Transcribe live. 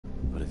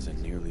as a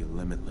nearly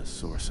limitless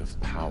source of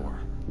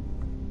power.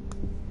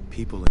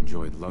 People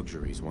enjoyed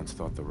luxuries once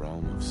thought the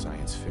realm of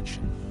science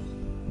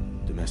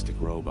fiction. Domestic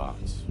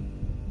robots,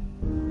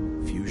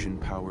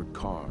 fusion-powered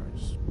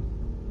cars,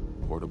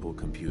 portable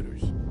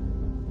computers.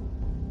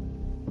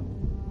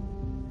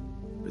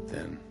 But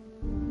then,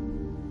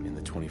 in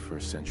the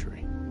 21st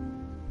century,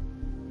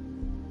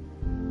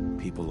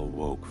 people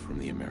awoke from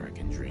the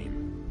American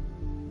dream.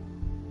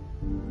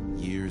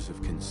 Years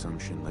of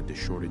consumption led to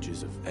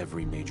shortages of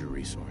every major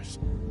resource.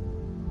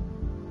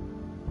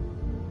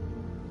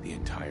 The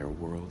entire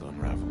world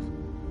unraveled.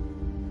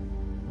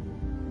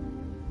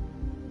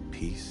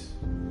 Peace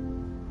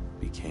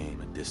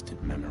became a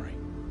distant memory.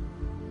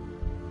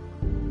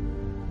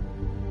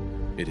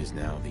 It is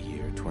now the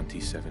year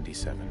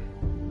 2077.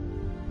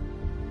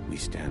 We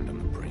stand on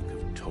the brink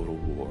of total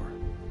war.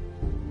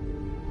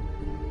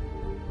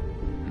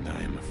 And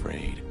I am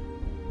afraid.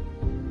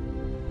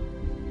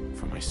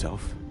 For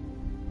myself,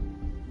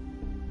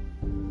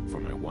 for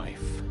my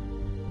wife,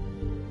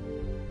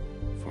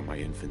 for my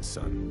infant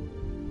son.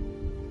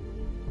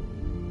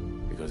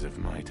 Because if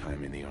my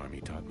time in the army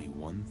taught me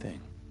one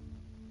thing,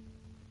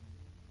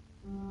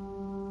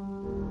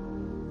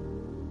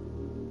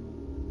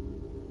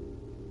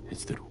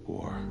 it's that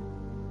war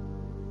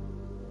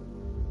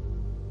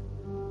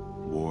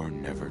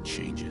never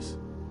changes.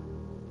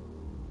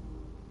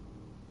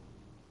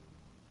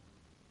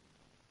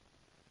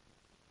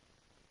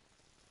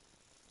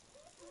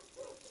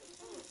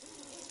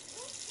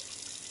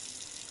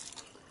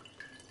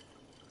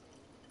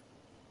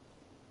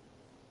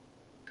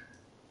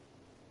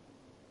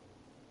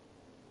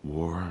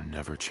 War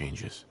never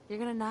changes. You're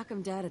gonna knock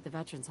him dead at the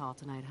Veterans Hall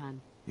tonight,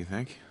 hun. You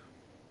think?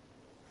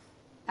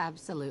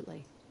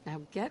 Absolutely.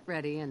 Now get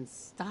ready and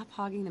stop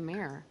hogging the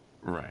mirror.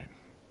 Right.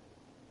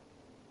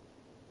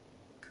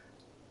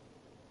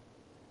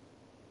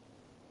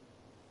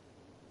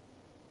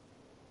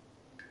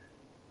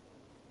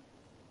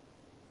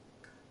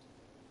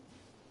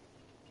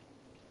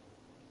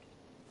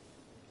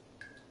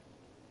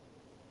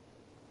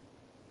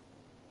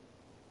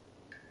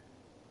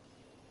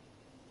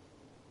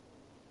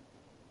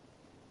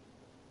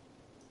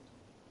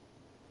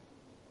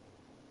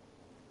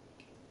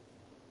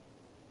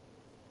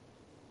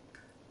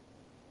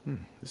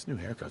 This new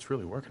haircut's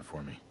really working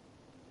for me.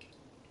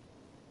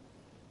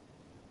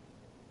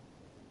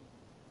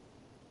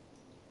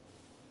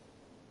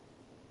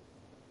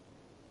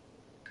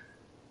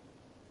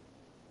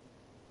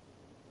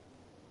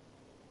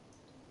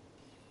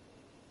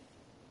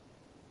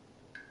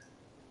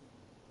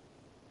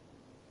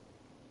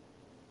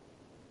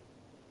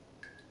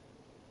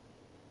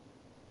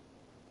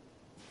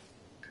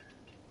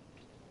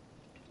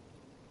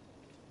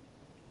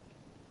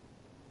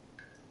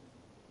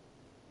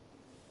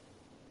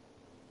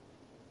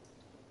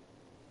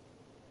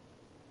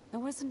 I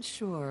wasn't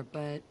sure,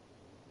 but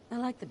I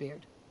like the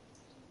beard.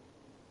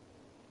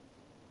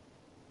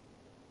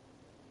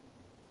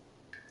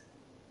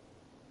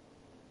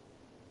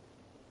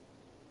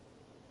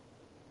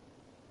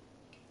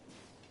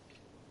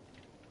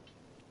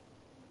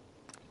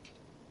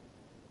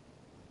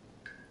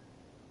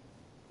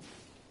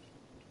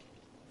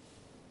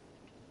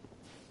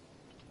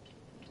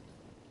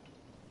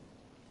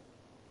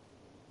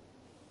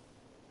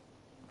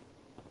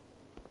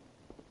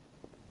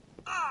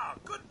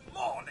 Good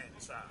morning,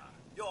 sir.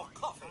 Your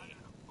coffee.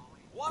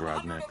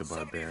 Grognak the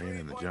Barbarian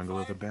in the Jungle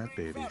of the Bat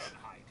Babies.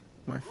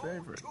 My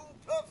favorite. To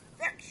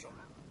perfection.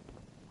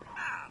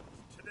 And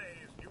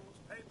today's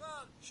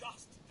newspaper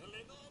just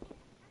delivered.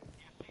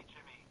 You see,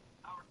 Jimmy,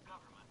 our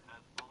government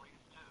has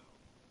bullies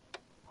too.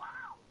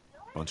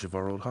 Bunch of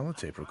our old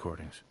holotape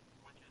recordings.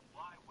 Which is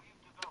why we've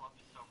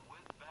developed some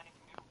whiz-bang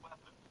new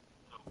weapons,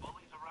 so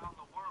bullies around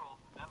the world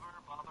never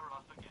bother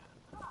us again.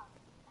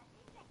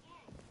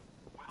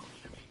 Well,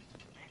 Jimmy,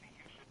 maybe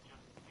you should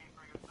just see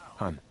for yourself.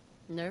 Hun.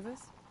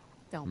 Nervous?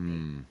 Don't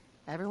be.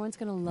 Everyone's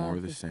gonna love More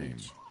of the this same.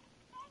 speech.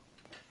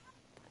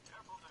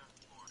 Careful there,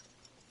 sport.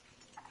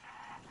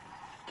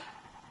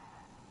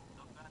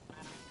 The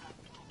Batman attack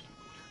will be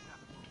clear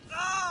capital.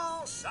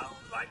 Oh,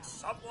 sounds like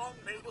someone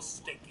made a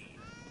sticky.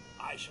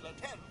 I shall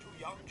attend to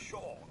young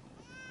Sean.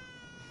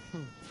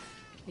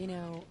 You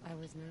know, I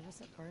was nervous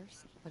at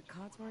first, but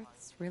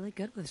Codsworth's really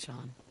good with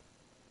Sean.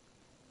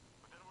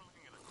 But then we're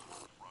looking at a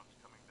cold front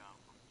coming down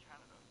from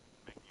Canada,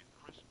 making it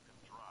crisp and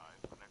dry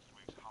for next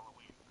week's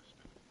Halloween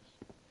festivities.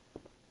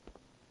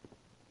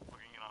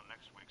 Looking at our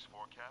next week's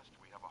forecast,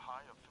 we have a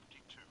high of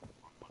 52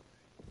 on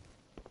Monday.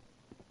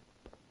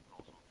 But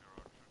also, there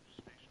are troops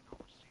stationed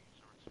overseas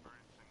are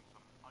experiencing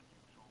some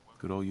unusual weather.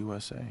 Good old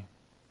USA.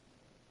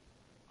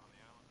 On the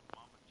island of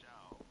Mamba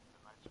Jau,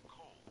 the nights are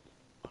cold,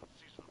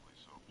 unseasonably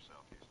so for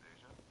Southeast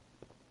Asia.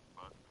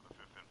 But for the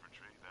 5th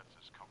Infantry, that's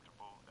as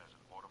comfortable as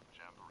an autumn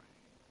jamboree.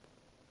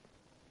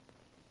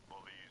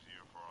 All the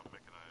easier for our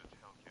mechanized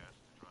Hellcats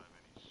to drive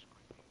any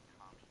screaming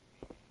commie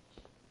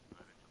meanies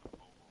right into the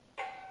bowl.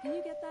 Can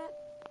you get that?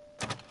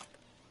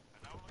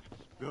 And now we'll look at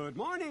sport, Good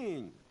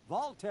morning.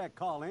 Vaultec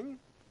calling.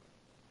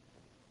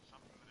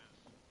 something that is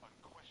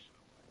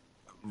unquestionably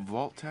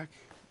Vault-Tec?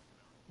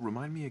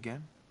 Remind me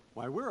again?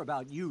 Why, we're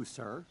about you,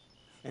 sir,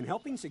 and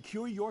helping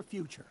secure your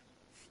future.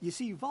 You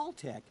see,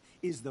 Vault-Tec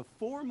is the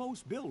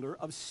foremost builder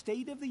of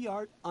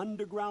state-of-the-art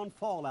underground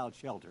fallout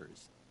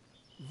shelters.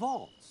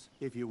 Vaults,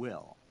 if you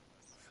will.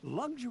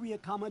 Luxury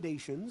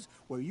accommodations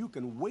where you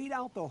can wait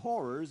out the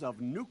horrors of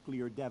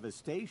nuclear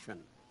devastation.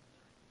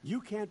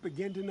 You can't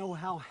begin to know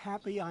how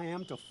happy I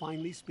am to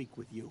finally speak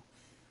with you.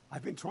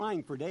 I've been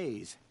trying for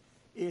days.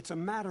 It's a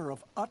matter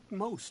of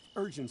utmost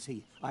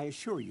urgency, I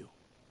assure you.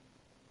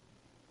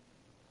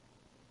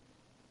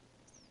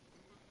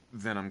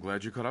 Then I'm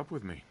glad you caught up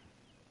with me.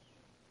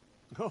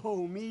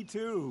 Oh, me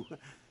too.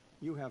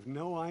 You have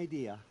no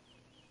idea.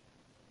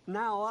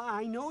 Now,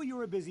 I know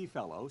you're a busy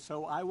fellow,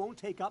 so I won't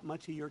take up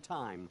much of your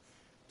time.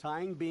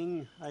 Time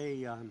being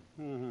a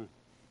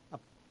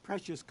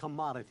precious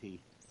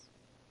commodity.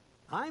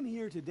 I'm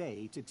here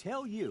today to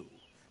tell you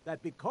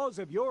that because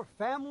of your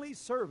family's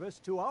service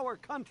to our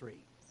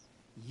country,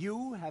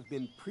 you have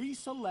been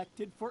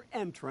pre-selected for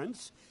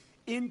entrance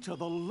into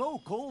the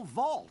local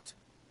vault.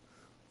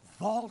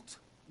 Vault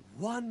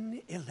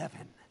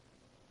 111.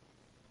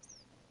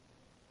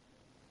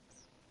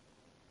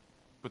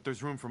 But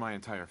there's room for my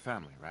entire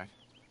family, right?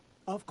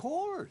 Of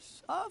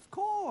course, of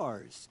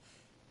course.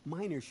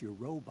 Minus your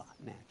robot,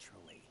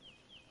 naturally.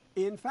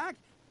 In fact,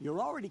 you're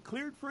already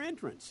cleared for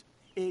entrance.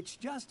 It's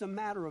just a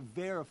matter of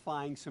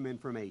verifying some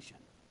information.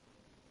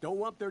 Don't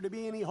want there to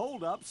be any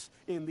holdups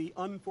in the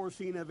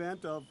unforeseen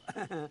event of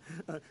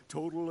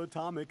total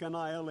atomic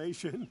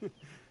annihilation.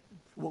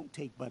 Won't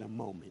take but a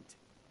moment.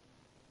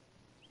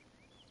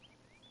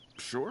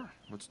 Sure,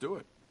 let's do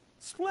it.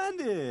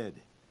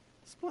 Splendid!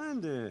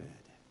 Splendid.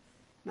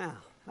 Now,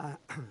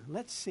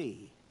 let's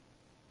see.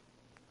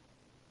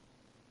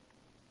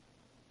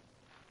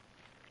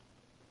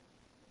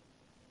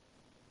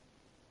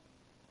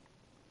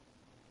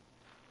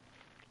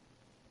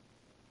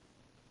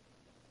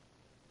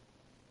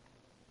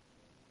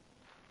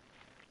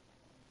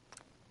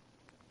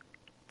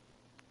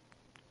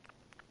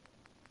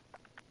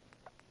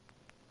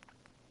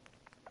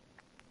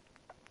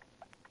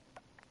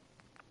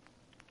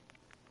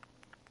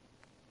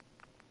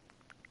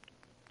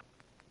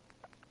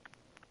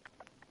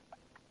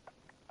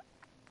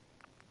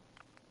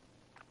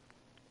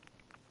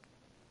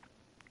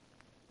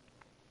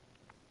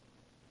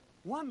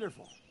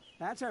 Wonderful.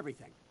 That's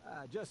everything.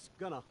 Just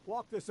gonna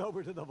walk this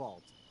over to the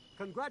vault.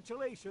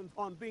 Congratulations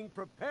on being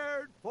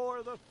prepared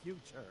for the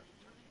future.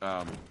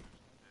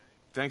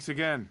 Thanks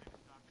again.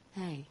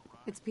 Hey,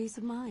 it's peace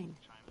of mind.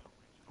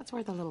 That's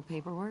worth a little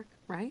paperwork,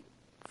 right?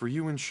 For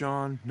you and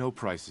Sean, no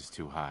price is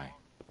too high.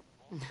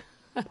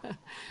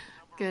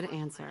 Good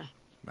answer.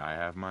 I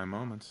have my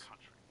moments.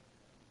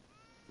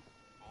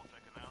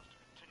 Vault-Tec announced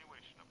a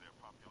continuation of their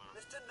popular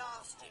Mr.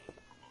 Nasty,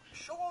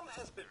 Sean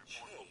has been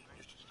changed,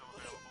 but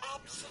he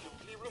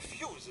absolutely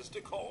refuses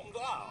to calm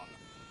down.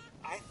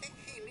 I think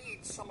he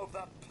needs some of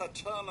that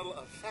paternal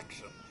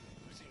affection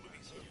you seem to be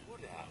so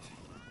good at.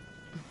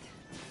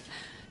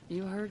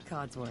 You heard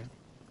Codsworth.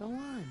 Go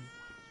on.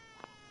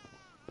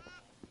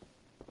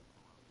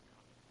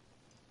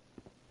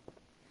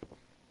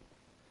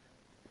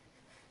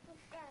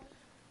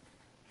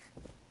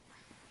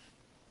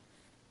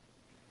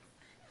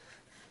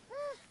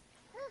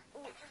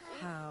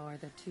 How are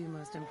the two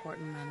most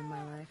important men in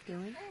my life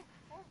doing?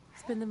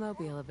 Spin the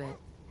mobile a bit.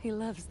 He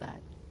loves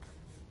that.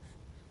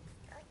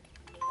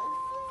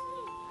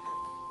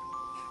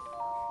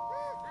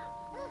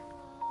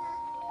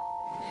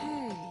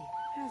 Hey,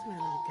 how's my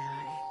little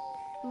guy?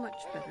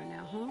 Much better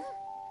now, huh?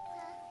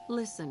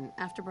 Listen,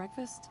 after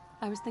breakfast,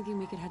 I was thinking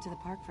we could head to the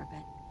park for a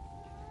bit.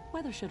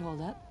 Weather should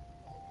hold up.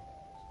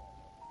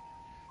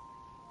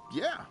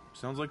 Yeah,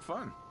 sounds like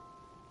fun.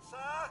 Sir,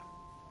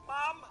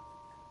 Mum,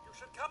 you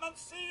should come and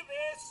see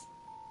this.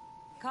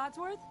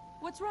 Codsworth,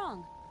 what's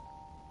wrong?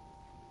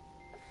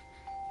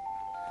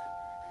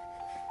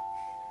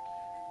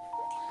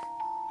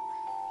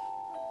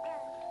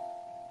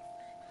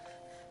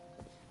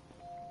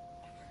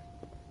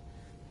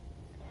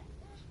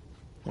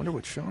 Wonder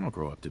what Sean will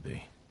grow up to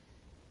be.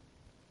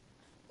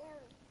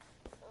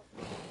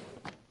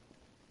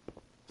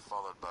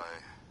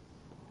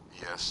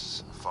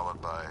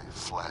 Followed by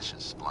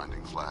flashes,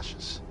 blinding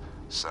flashes,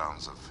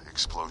 sounds of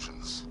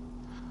explosions.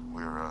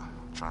 We're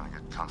trying to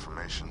get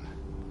confirmation.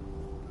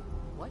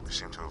 What? We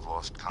seem to have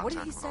lost What did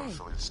contact he with our say?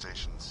 affiliate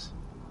stations.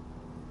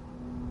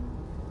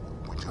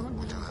 We do Oh, no.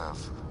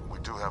 we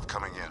do have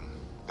coming in.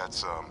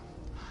 That's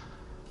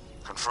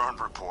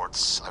confirmed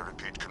reports. I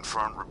repeat,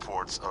 confirmed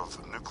reports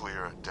of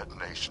nuclear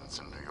detonations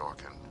in New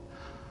York and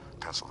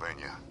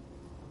Pennsylvania.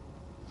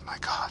 My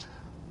God.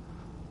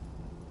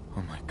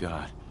 Oh my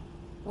God.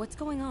 What's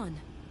going on?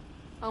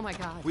 Oh my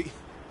God.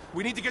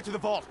 We need to get to the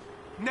vault.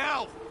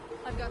 Now!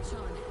 I've got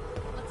Sean.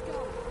 Let's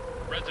go.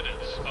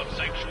 Residents of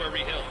Sanctuary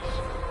Hills,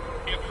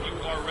 if you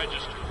are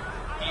registered,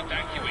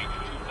 evacuate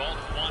to Vault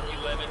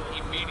 111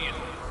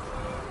 immediately.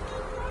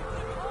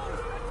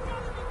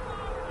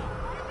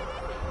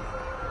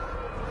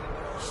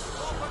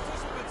 All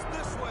participants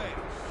this way!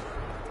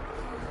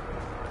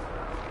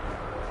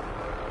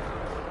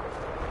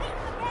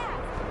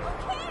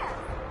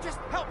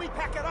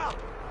 pack it up!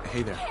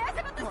 Hey there. Who cares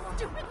about the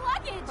stupid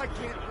luggage? I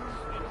can't...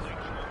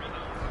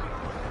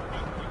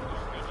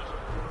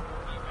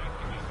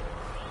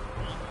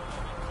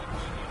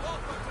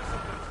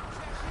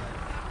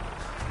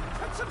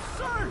 That's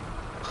absurd!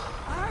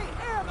 I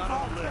am Not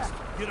on the list.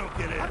 You don't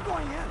get in. I'm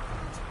going in.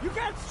 You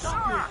can't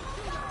stop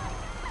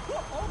me.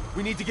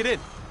 We need to get in.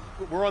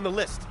 We're on the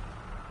list.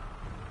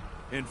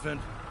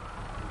 Infant,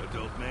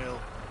 adult male,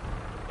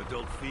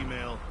 adult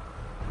female.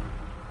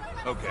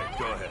 Okay,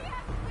 go ahead.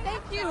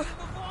 Thank you.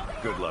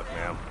 Good luck,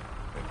 ma'am.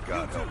 And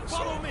God help us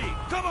all. Follow me!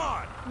 Come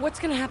on! What's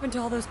gonna happen to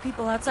all those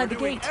people outside the We're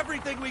doing gate?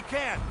 everything we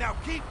can. Now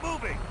keep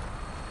moving!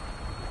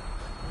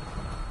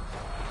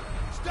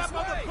 Step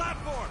on the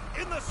platform!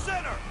 In the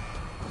center!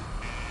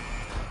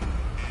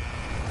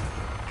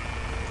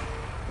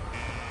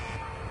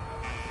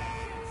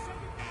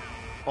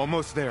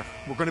 Almost there.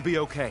 We're gonna be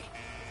okay.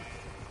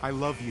 I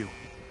love you.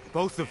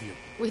 Both of you.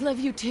 We love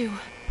you too.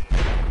 Oh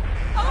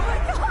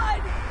my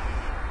God!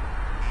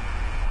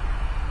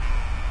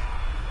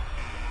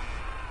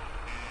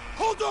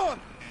 Hold on!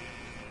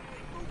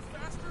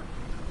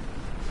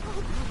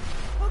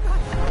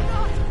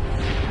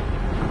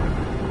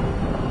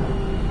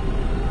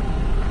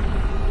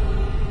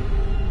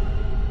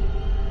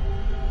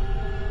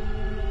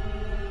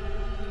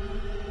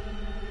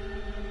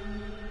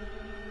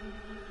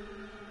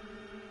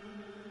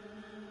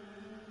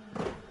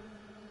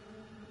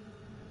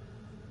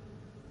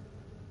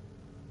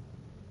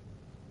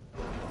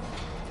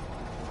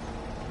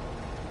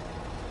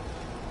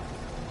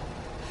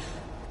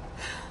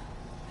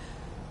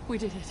 We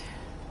did it.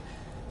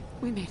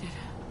 We made it.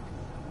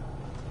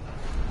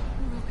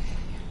 We're okay.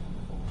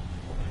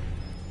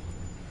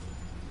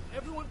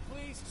 Everyone,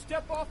 please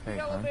step off the Hey,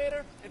 hon.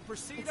 elevator and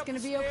proceed It's up gonna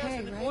the be stairs okay,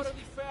 in an right?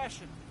 orderly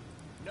fashion.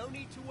 No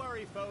need to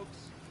worry, folks.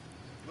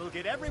 We'll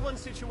get everyone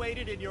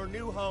situated in your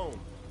new home.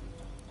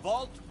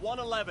 Vault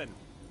 111.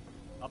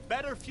 A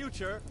better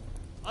future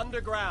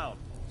underground.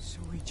 So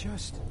we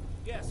just...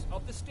 Yes,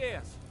 up the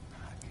stairs.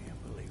 I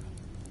can't believe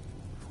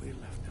it. If we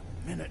left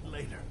a minute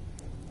later...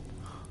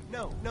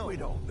 No,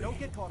 We'd all be. don't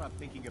get caught up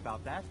thinking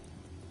about that.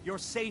 You're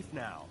safe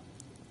now.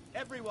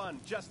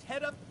 Everyone, just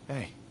head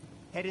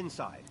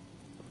inside.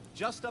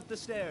 Just up the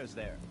stairs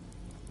there.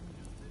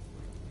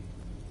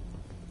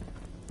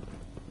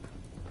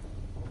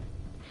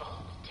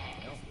 Vault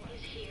Tech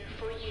is here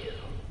for you.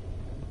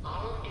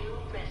 All new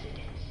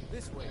residents.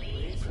 This way,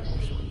 Please please.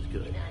 proceed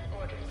in an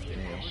orderly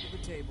Over fashion. to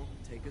the table,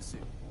 take a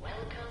seat.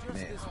 Welcome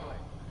Just this home. way.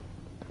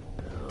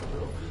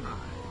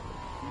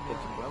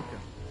 Welcome.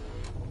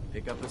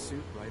 Pick up a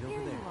suit right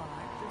over there.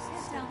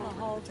 Just down the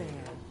hall there.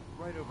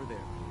 Right over there,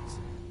 please.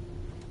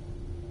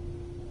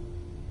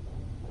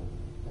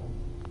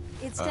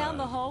 It's down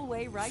the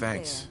hallway right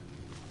Thanks.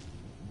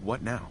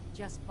 What now?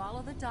 there. Just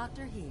follow the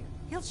doctor here.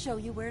 He'll show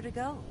you where to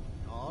go.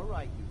 All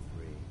right, you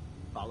three.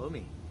 Follow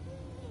me.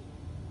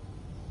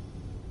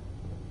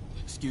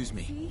 Excuse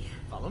me. See?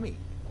 Follow me.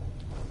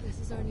 This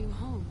is our new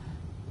home.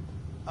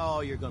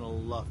 Oh, you're gonna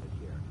love it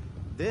here.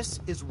 This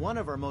is one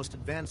of our most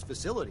advanced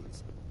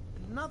facilities.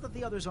 Not that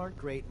the others aren't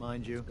great,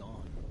 mind you.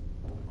 Gone.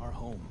 Our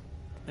home.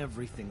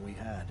 Everything we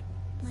had.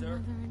 My Sir?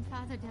 mother and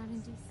father down in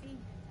D.C.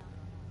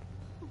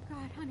 Oh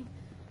God, honey,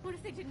 what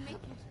if they didn't make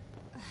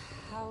it?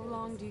 How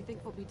long do you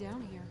think we'll be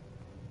down here?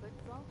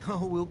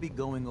 Oh, we'll be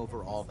going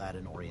over all that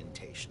in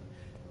orientation.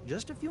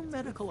 Just a few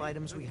medical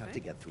items we have to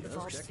get through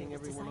first. Checking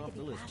everyone off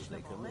the list as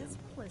they come in. As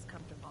cool as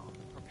comfortable.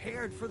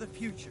 Prepared for the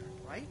future,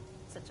 right?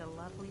 Such a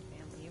lovely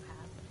family you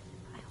have.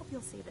 I hope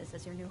you'll see this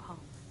as your new home.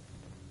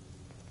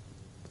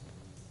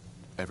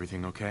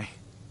 Everything okay?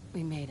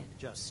 We made it.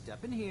 Just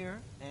step in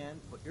here and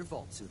put your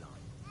vault suit on.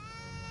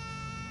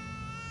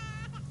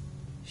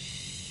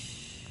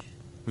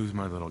 Who's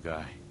my little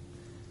guy?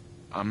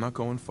 I'm not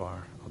going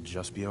far. I'll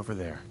just be over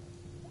there.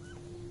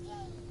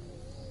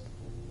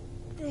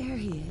 There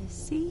he is,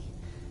 see?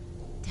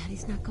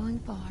 Daddy's not going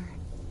far.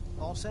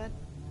 All set?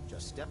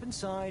 Just step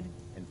inside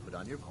and put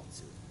on your vault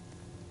suit.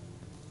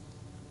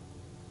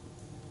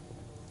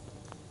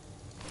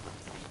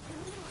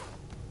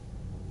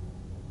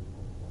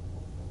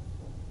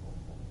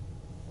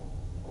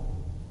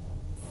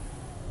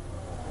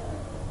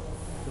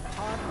 The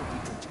pod will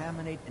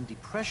decontaminate and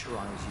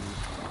depressurize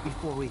you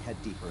before we head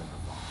deeper in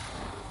the vault.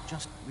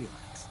 Just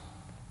relax.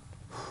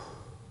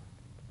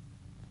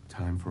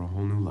 Time for a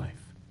whole new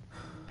life.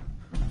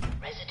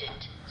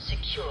 Resident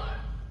secure.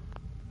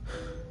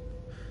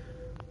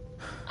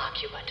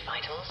 Occupant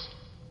vitals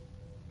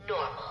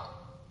normal.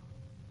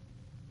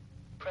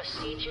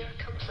 Procedure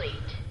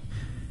complete.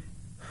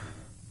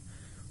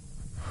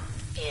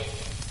 In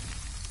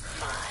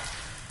 5,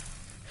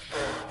 4,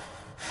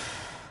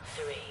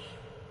 3, 2,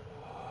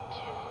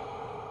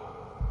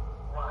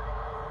 1.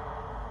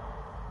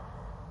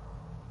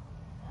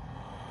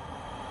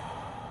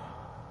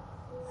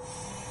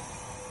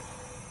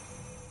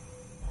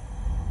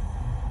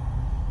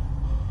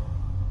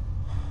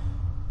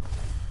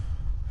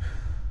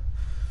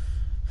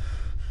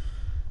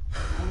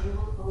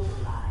 Manual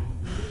override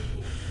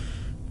initiated.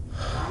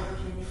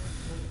 Cryogenic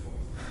stasis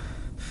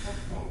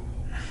suspended.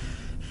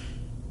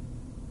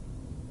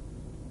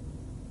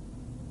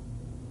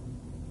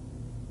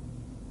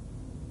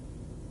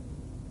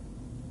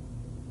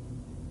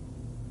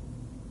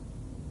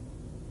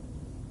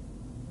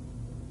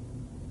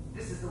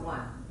 This is the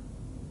one.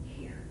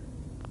 Here.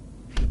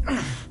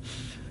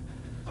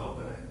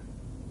 Open it.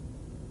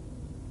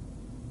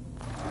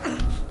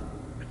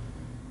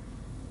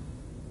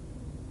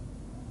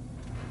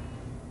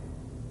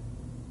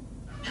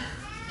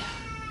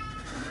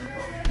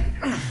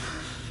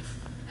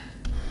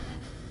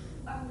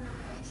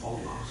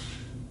 Almost.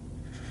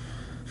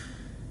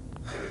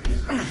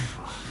 Everything's gonna be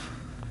fine.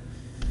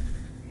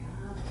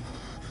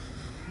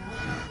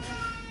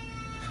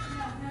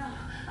 No,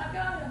 I've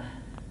got him.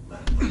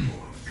 Let the boy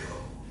go.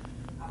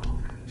 I'm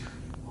only gonna tell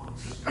you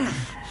once. I'm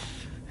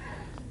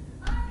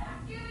not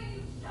giving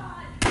you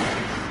shot.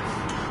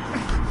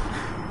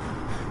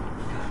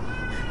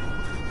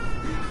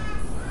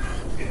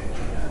 Get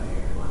out of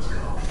here. Let's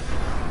go.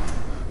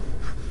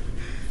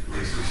 At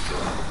least we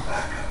still have a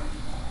backup.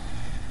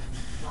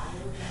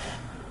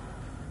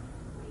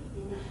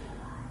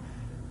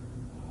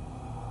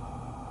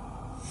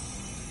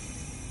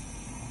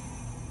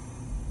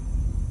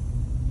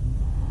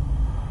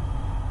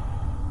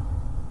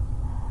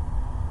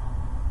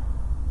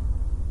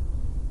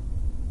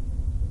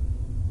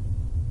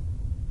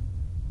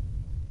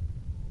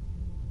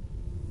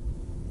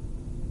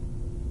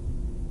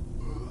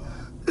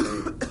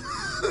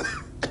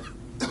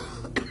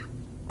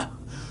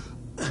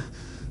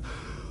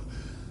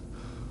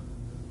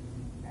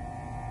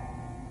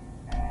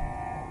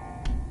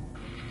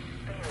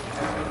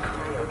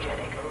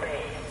 Cryogenic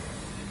array.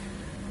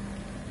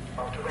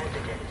 All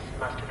residents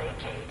must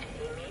vacate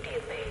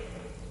immediately.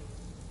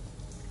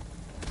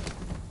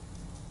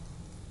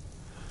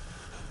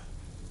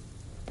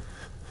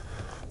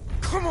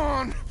 Come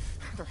on!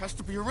 There has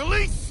to be a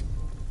release!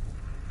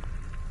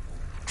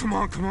 Come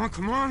on, come on,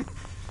 come on!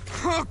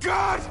 Oh,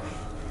 God!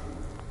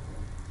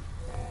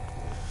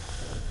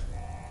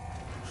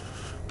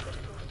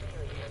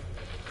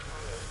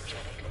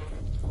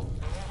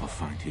 I'll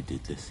find who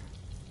did this.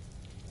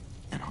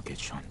 And I'll get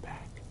Sean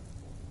back.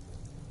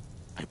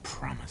 I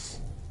promise.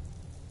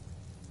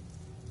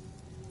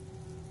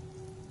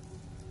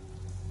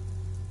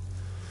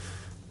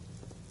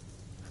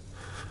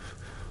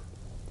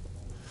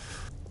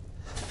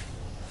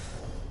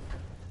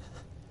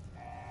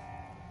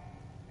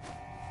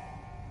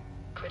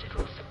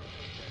 Critical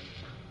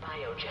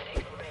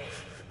biogenic array.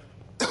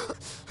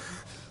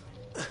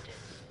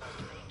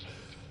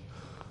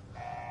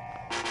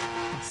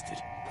 Busted.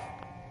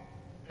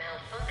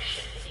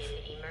 Malfunction in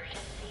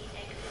emergency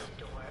exit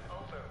door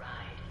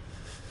override.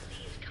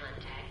 Please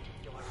contact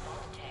your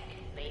Vault-Tec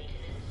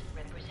maintenance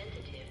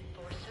representative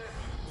for service.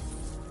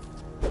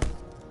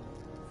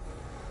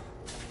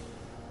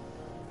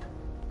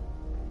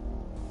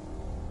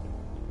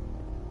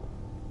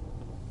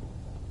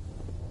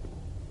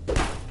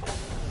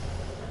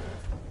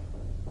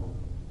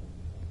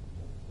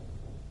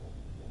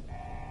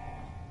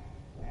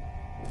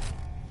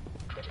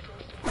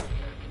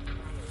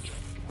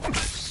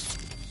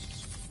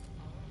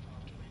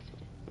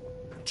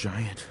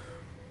 Giant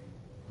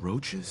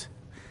roaches?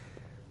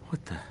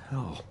 What the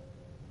hell?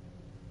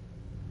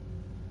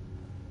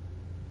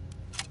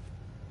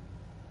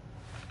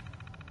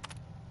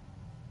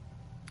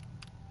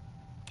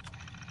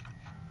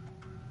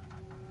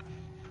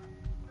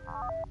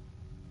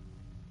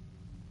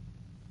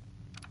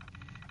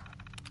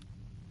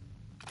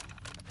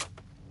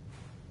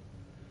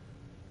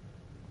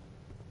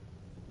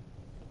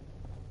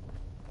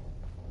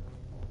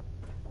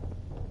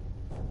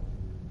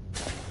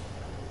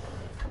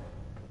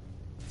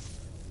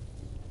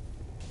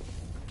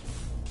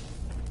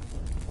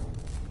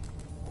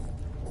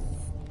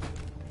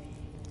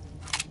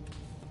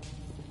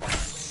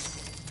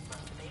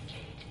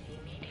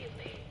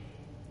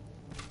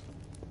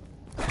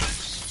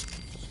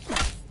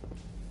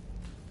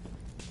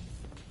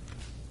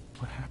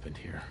 What happened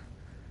here?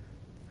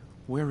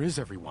 Where is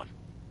everyone?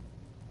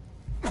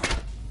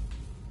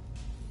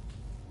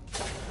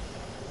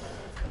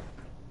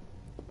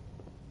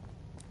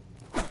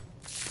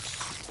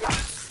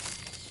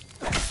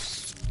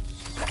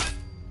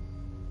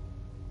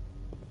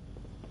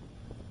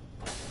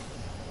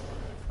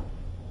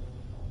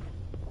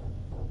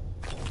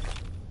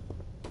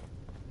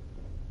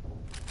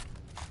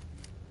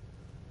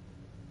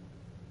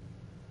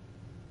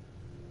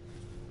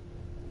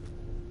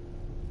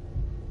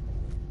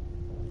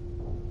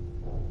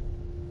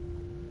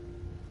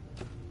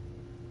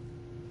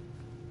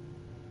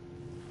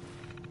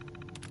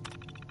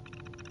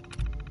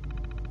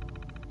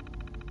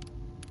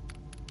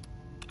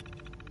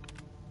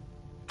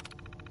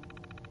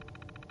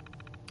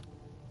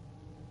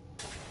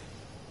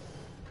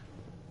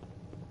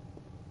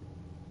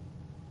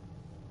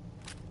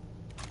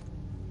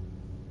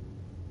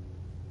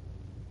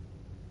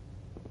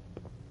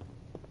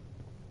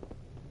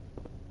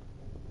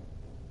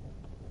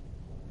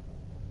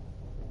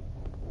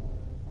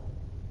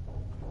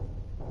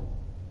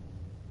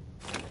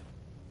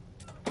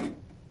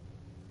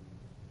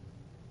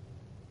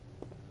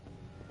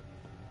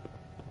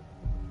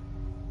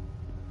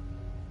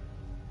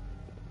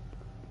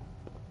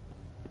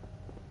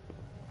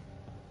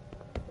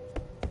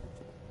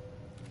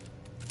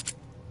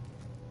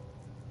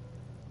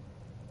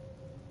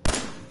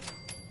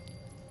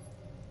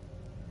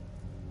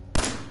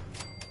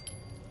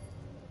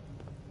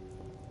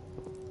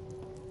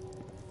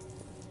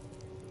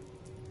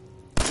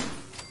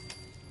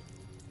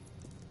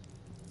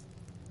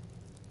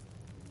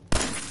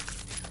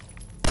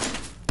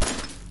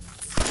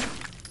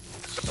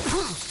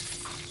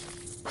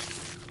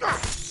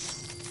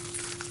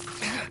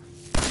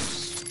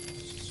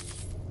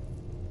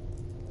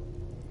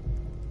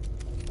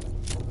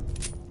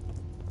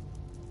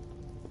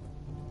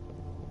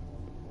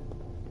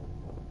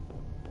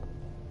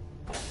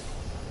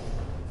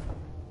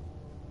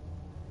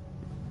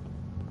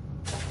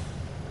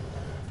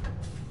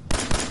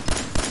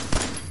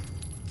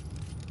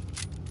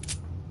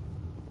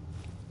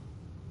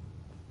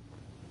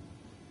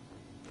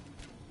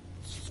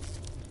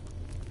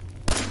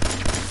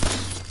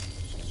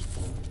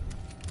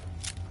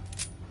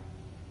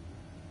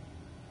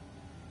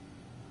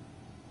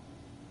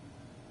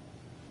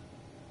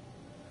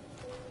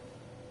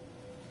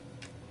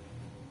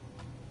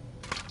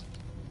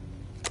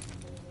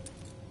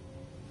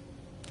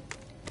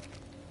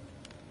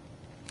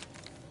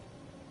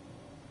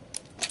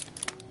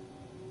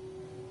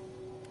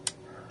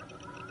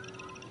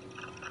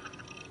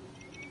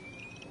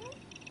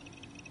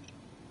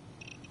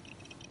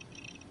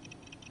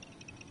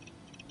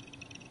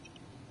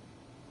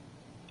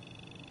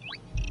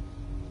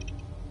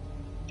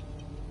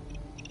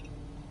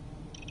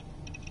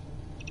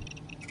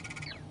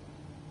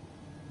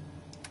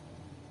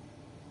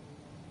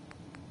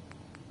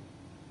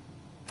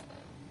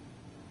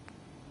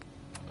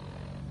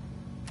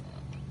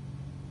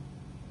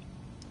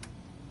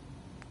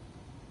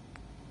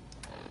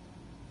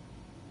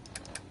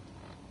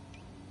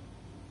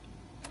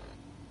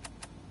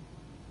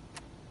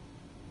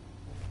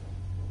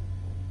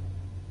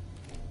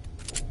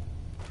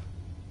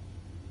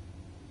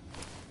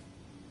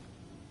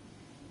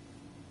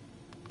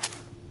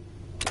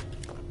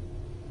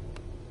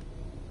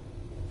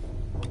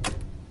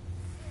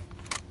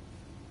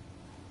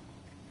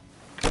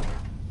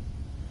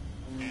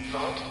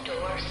 Vault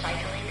door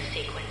cycling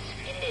sequence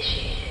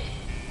initiated.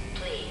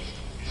 Please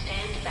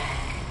stand back.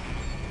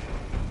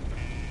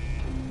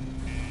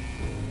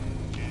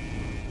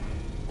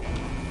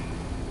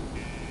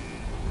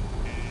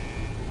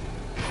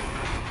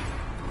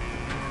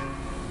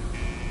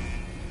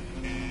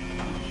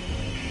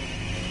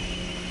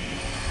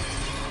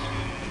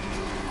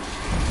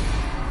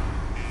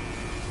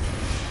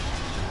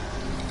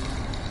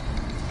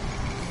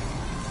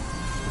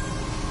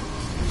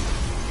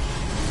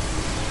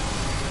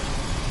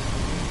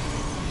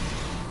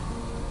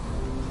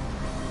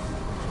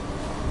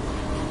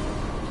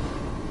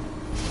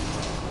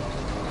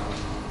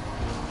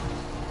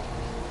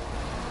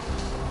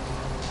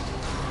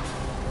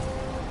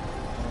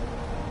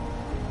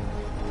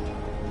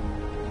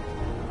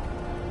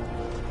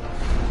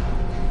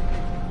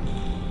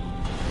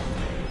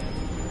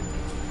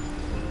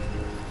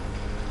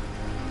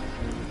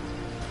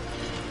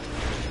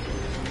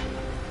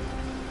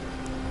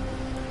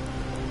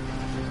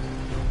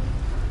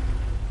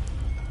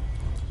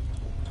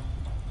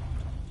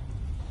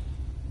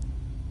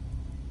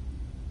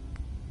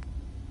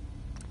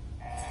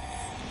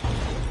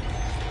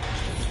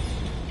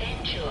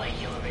 Enjoy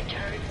your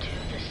return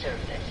to the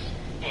surface,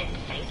 and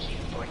thank you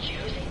for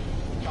choosing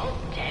Vault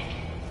Tech.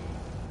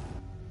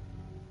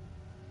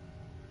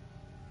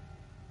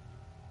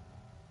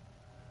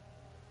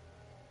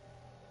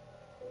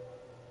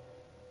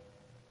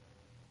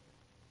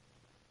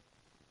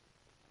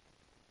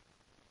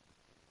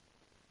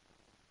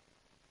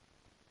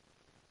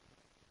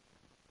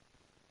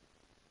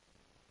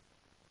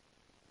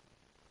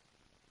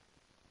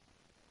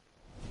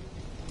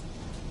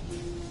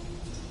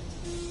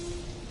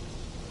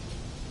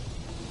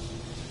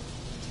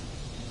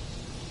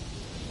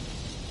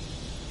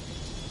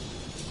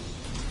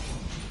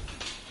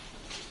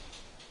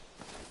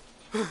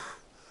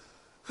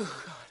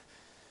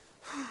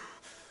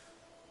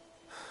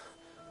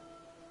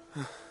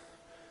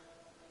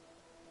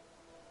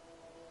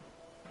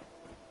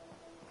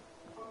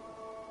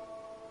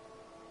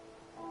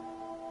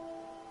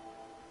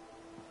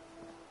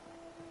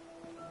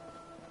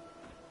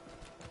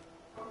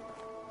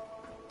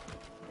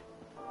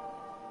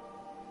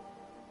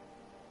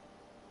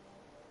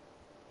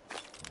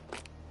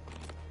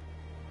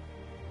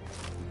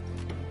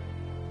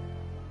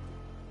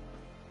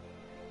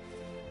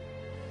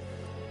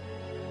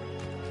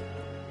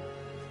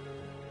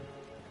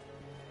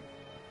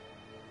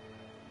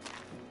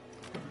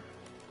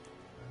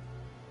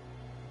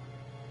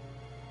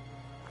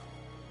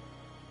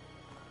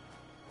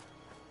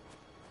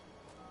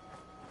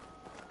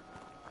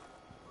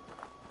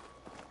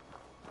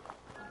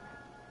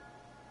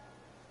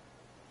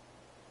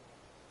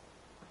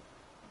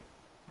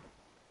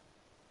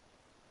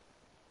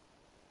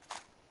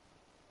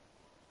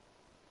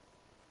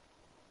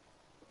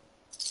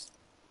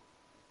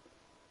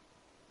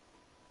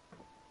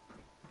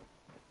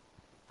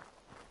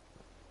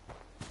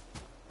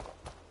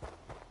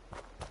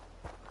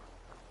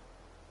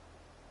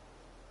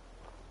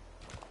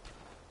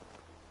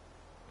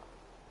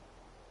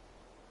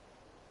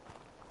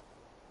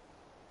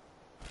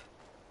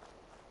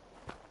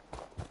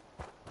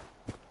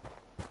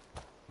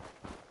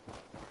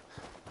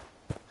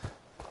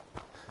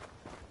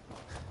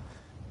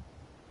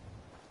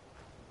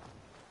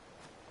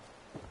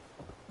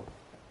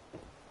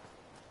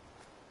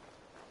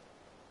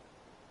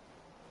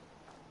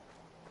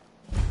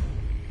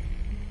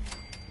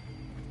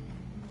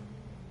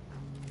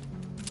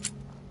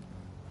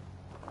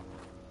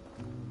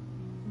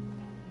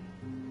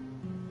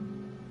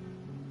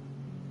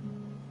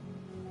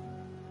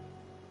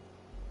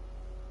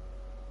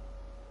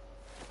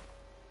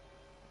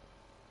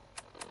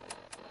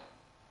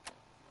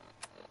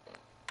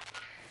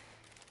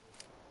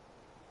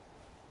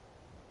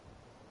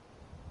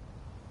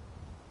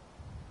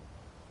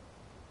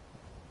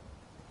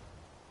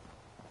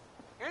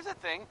 Here's a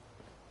thing.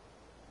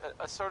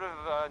 A sort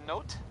of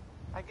note,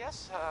 I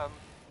guess,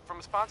 from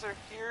a sponsor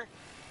here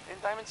in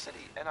Diamond City.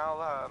 And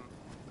I'll,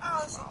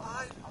 As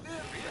I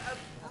live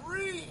and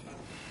breathe.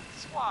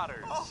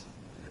 Squatters. Oh,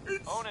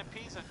 own a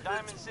piece of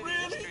Diamond City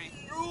really history.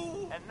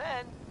 You? And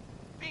then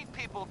beat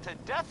people to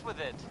death with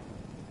it.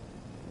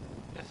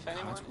 If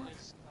anyone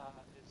is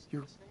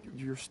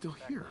You're still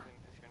here.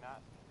 If you're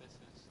not, this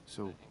is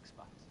So, the ink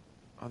spots.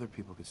 other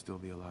people could still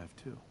be alive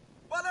too.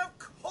 Well,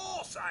 of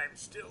course I'm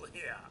still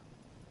here.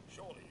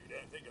 Surely you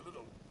don't think a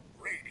little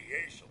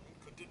radiation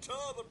could deter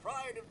the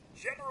pride of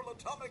General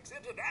Atomics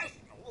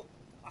International?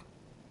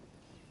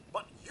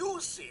 But you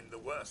seem the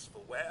worse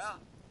for wear.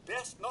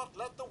 Best not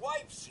let the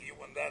wife see you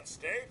in that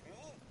state.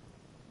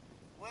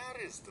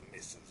 Where is the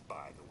missus,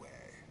 by the way?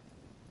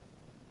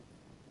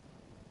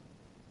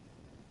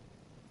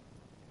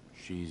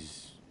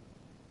 She's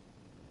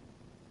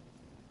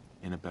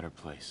in a better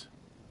place.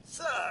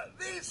 Sir,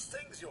 these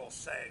things you're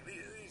saying,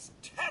 these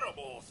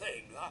terrible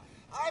things,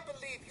 I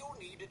believe you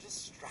need a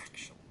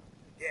distraction.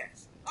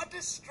 Yes, a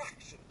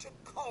distraction to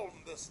calm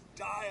this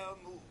dire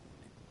mood.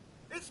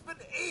 It's been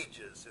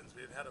ages since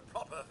we've had a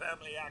proper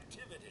family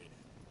activity.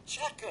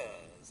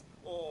 checkers,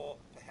 or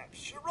perhaps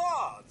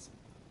charades.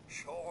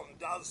 Sean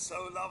does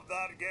so love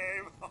that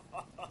game.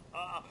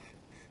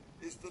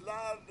 Is the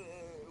lad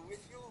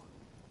with you?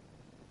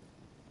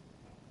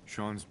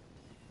 Sean's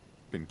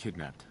been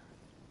kidnapped.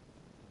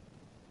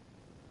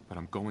 But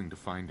I'm going to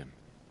find him.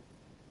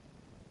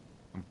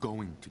 I'm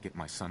going to get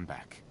my son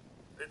back.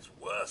 It's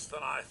worse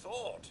than I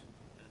thought.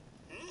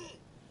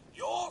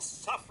 You're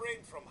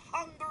suffering from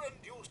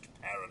hunger-induced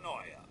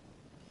paranoia.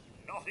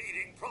 Not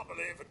eating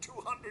properly for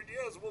 200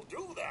 years will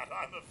do that,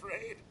 I'm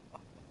afraid.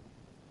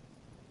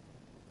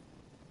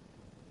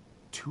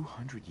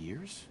 200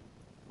 years?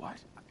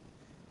 What?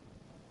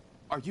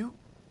 Are you...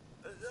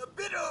 A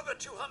bit over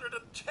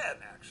 210,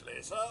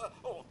 actually, sir.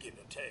 Or give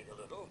or take a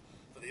little,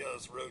 for the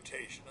Earth's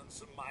rotation and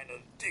some minor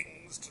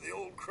dings to the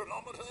old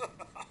chronometer.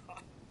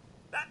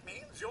 That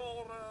means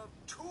you're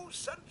 2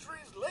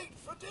 centuries late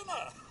for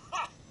dinner.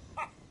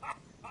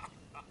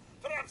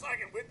 Perhaps I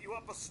can whip you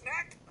up a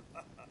snack?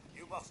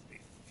 You must be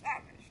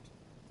famished.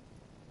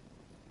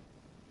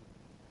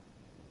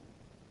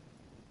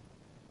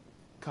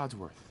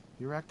 Codsworth,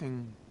 you're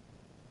acting...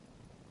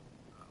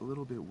 a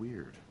little bit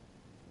weird.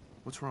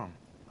 What's wrong?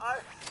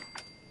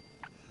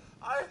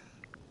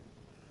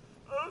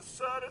 Oh,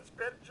 sir, it's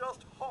been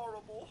just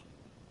horrible.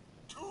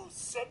 2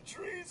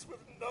 centuries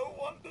with no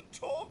one to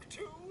talk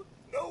to,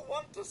 no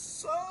one to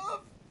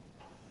serve.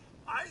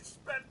 I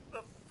spent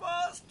the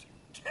first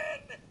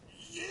 10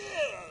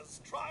 years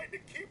trying to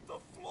keep the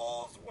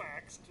floors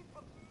waxed,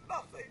 but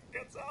nothing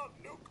gets out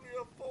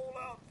nuclear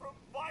fallout from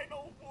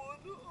vinyl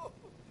wood. Oh,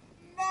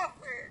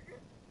 nothing.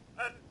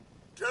 And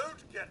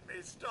don't get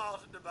me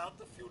started about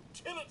the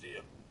futility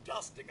of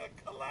dusting a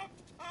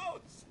collapsed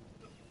house.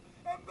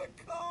 And the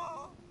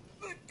car!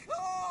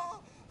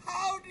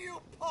 How do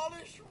you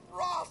polish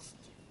rust?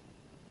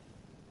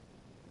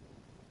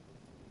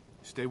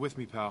 Stay with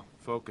me, pal.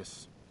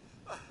 Focus.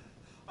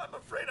 I'm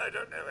afraid I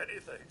don't know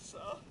anything,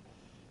 sir.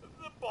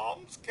 The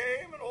bombs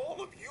came and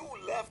all of you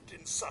left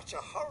in such a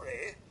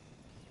hurry.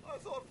 I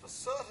thought for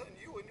certain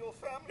you and your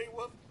family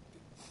were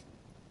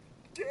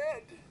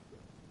dead.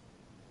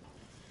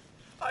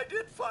 I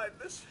did find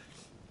this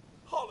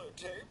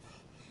holotape.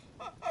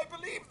 I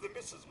believe the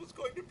missus was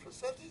going to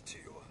present it to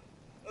you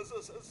as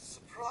a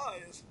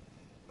surprise.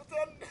 But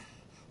then,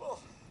 well,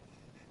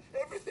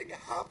 everything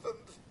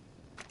happened.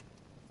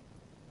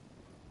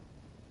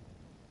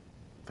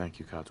 Thank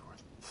you,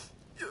 Codsworth.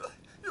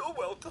 You're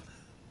welcome.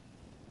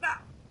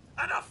 Now,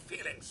 enough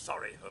feeling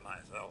sorry for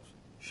myself.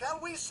 Shall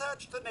we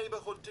search the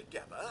neighborhood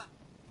together?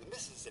 The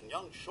missus and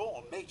young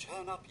Sean may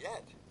turn up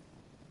yet.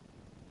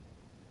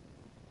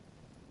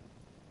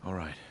 All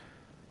right.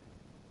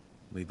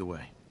 Lead the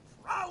way.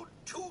 Proud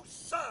to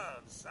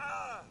serve,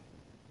 sir.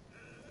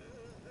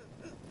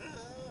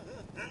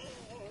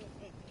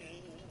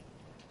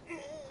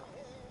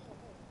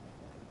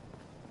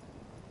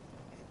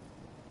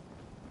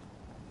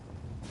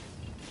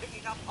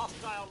 Picking up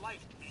hostile light.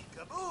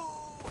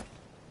 Peekaboo!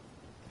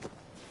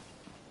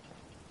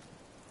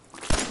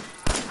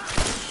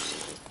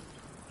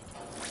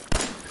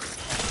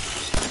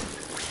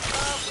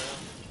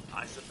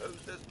 I suppose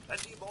there's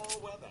plenty more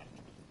where that.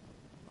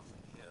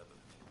 Nothing here but a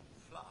few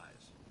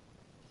flies.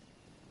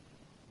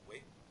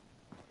 Wait.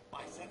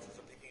 My senses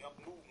are picking up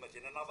movement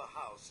in another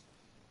house.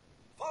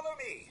 Follow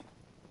me.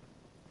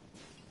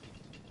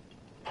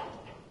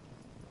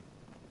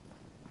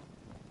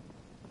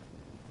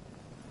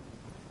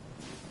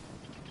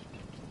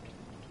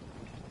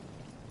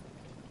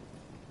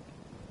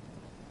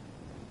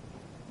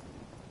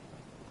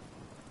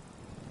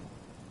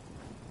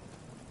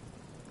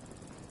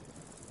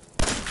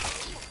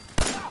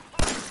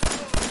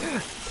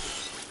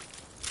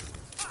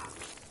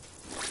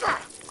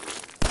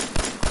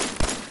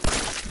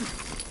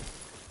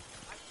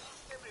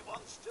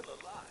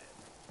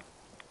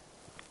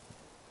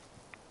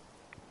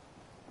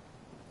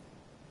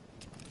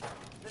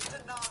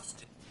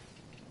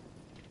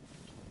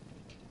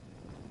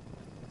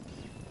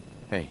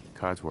 Hey,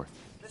 Codsworth.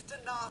 Mr.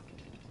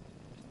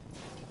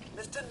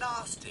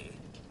 Nasty,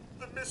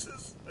 the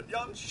missus and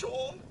young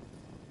Sean,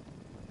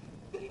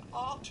 they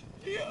aren't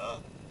here.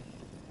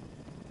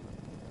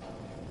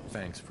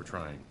 Thanks for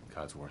trying,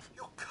 Codsworth.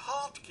 You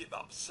can't give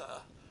up,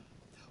 sir.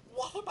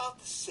 What about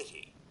the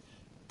city?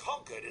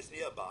 Concord is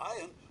nearby,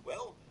 and,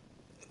 well,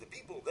 the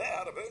people there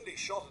have only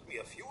shot at me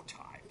a few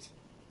times.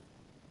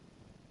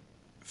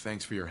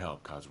 Thanks for your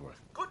help,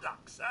 Codsworth. Good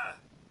luck, sir.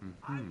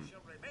 I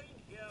shall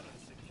remain here and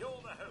secure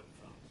the home front.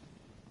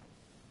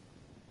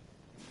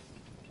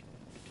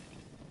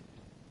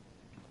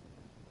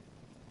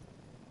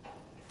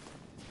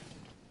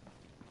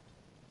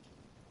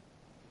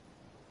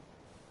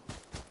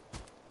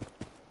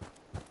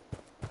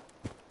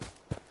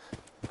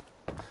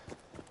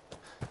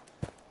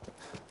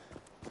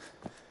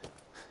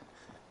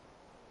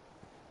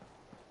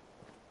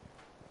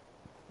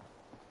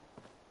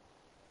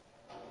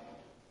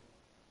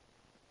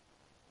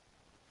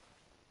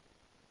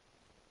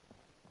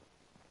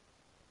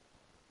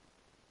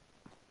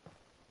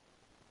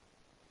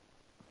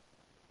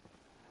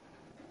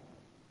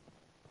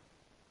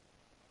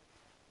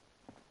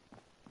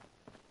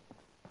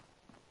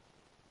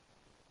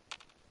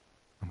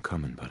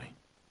 coming, buddy.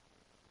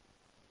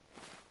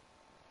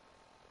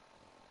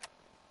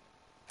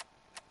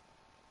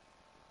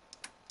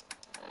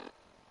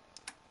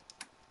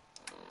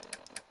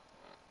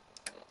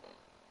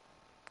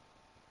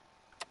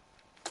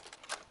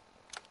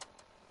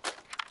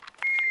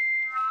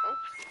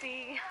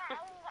 Oopsie.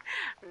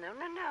 No.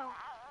 Little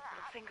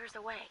fingers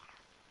away.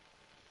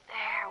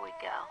 There we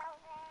go.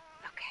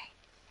 Okay.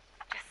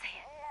 Just say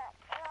it.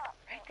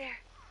 Right there.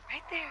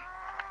 Right there.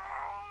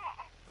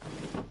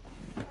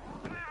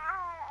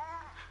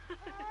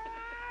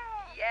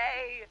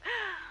 Yay!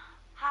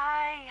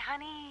 Hi,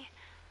 honey.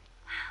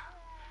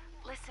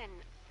 Listen,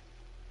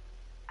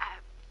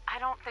 I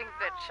don't think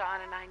that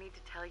Sean and I need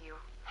to tell you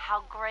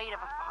how great of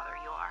a father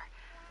you are.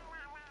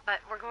 But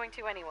we're going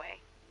to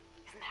anyway.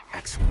 Isn't that right?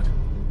 Excellent.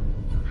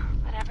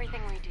 But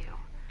everything we do,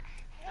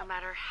 no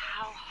matter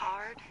how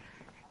hard,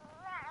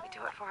 we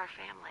do it for our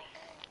family.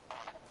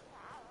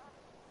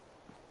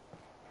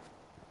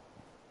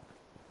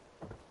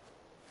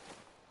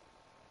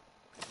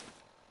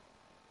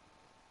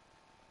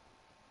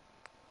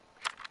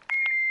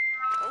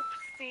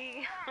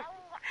 Oopsie.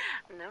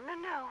 No.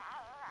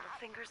 Little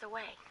fingers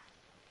away.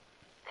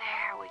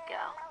 There we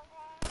go.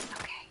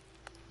 Okay.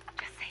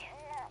 Just say it.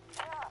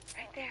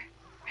 Right there.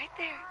 Right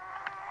there.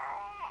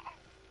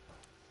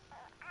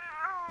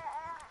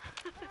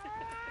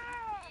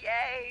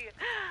 Yay!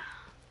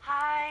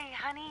 Hi,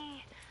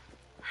 honey.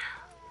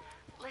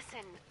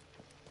 Listen,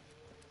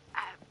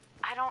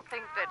 I don't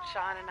think that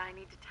Sean and I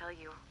need to tell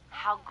you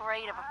how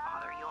great of a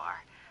father you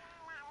are.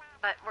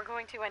 But we're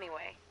going to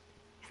anyway.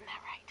 Isn't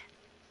that right?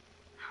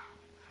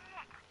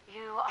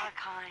 You are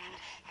kind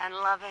and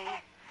loving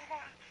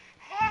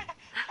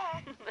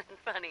and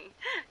funny.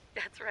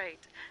 That's right.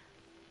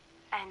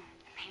 And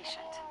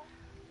patient.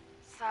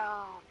 So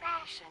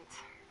patient.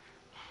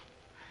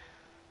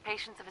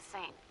 Patience of a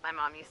saint, my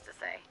mom used to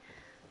say.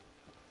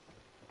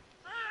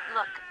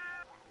 Look,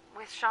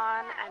 with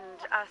Sean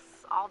and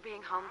us all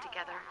being home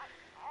together,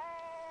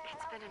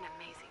 it's been an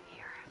amazing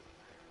year.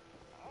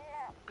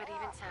 But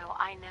even so,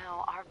 I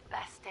know our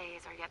best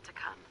days are yet to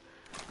come.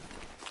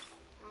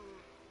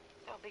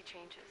 There'll be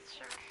changes,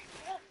 sure.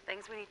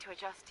 Things we need to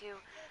adjust to.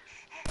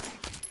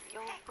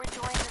 You'll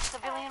rejoin the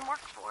civilian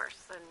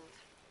workforce, and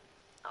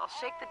I'll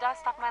shake the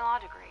dust off my law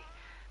degree.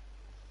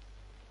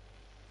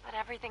 But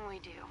everything we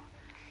do,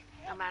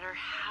 no matter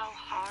how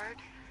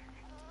hard,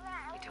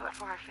 we do it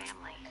for our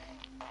family.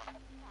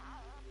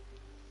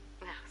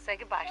 Now, say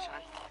goodbye,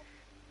 Sean.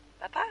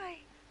 Bye-bye.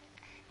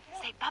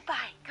 Say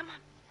bye-bye. Come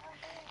on.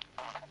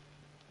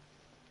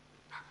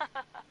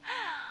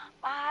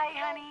 Bye,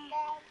 honey.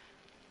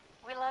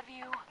 We love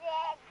you.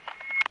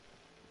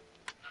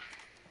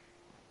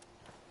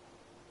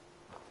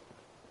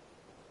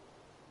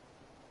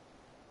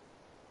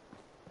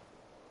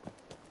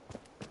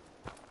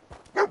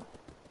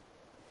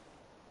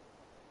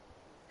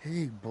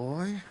 Hey,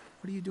 boy.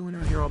 What are you doing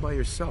out here all by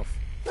yourself?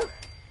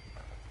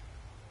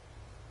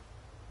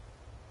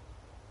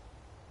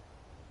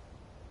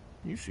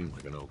 You seem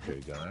like an okay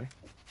guy.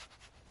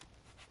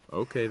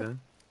 Okay,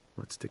 then.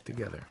 Let's stick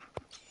together.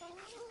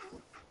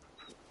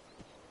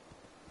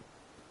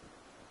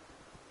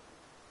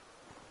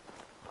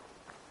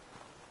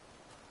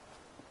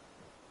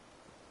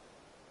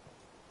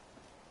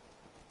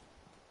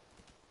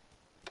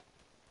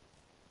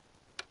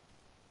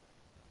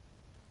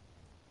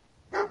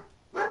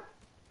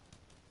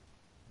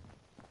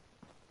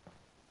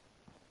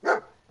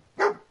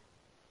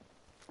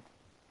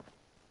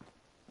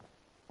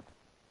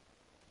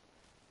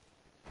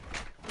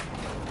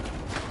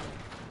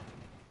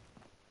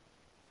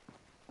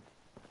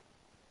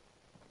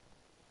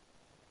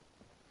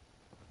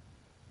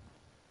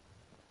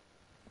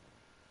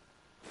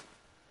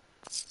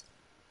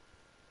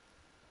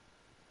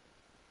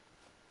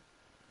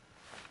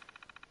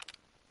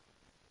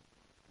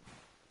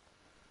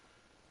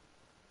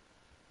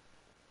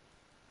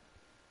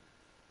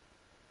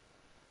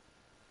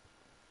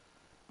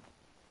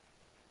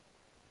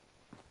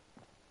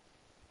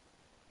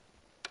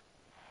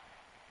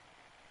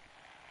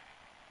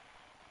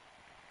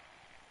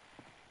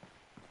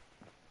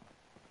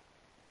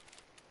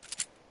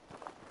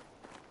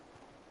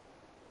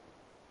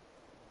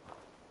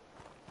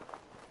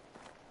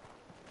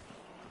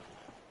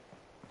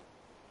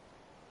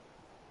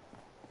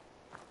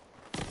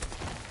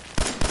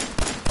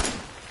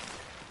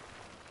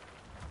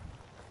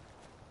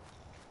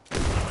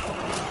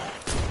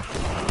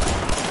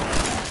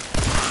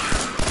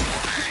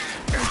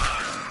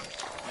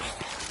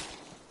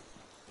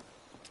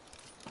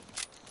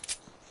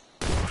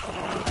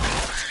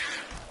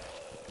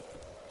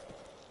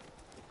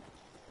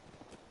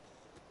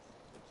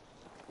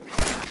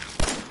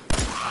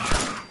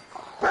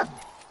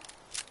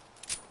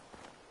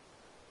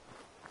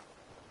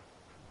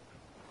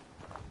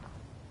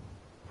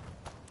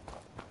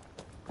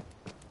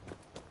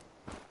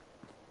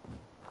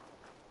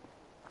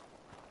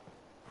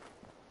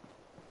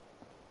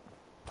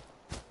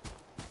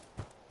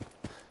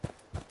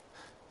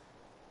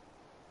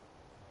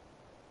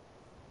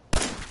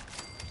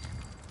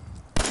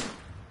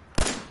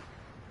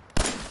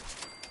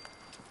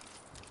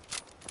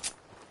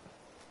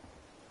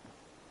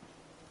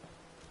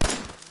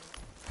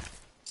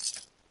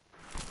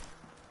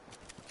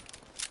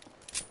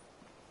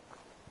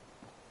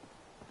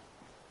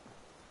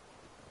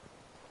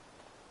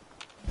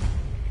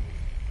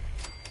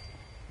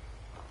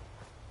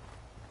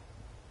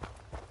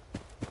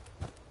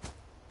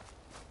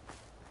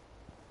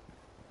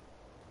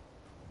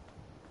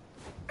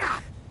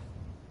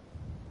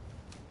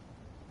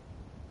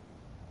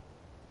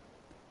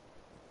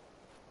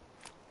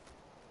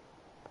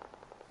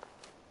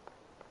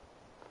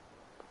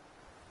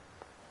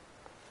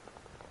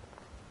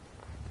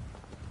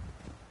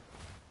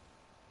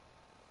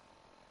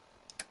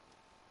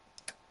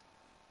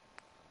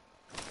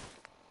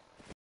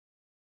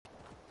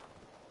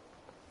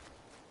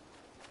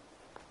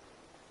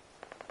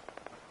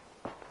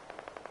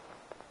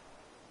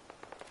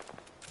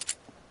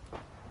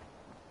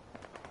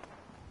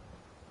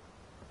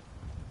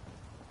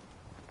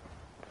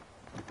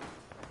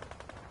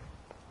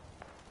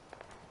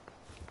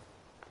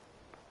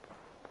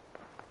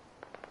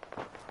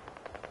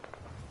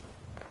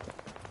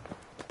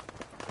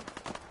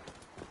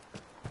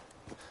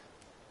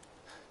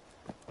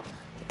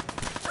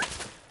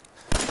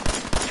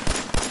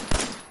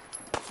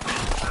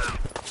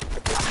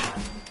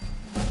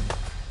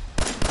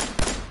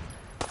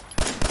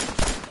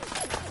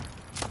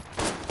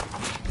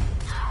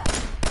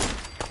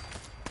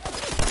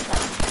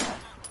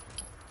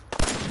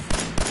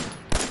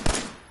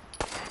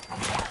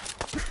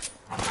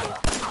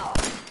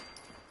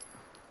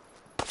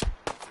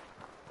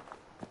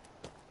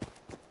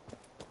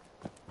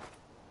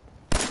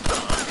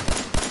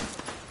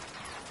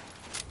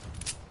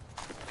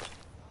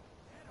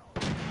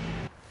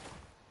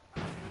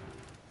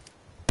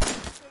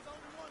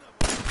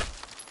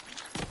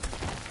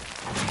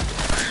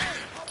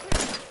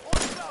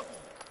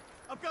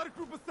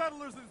 group of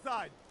settlers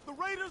inside. The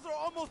raiders are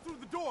almost through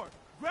the door.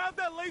 Grab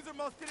that laser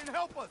musket and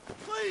help us,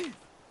 please!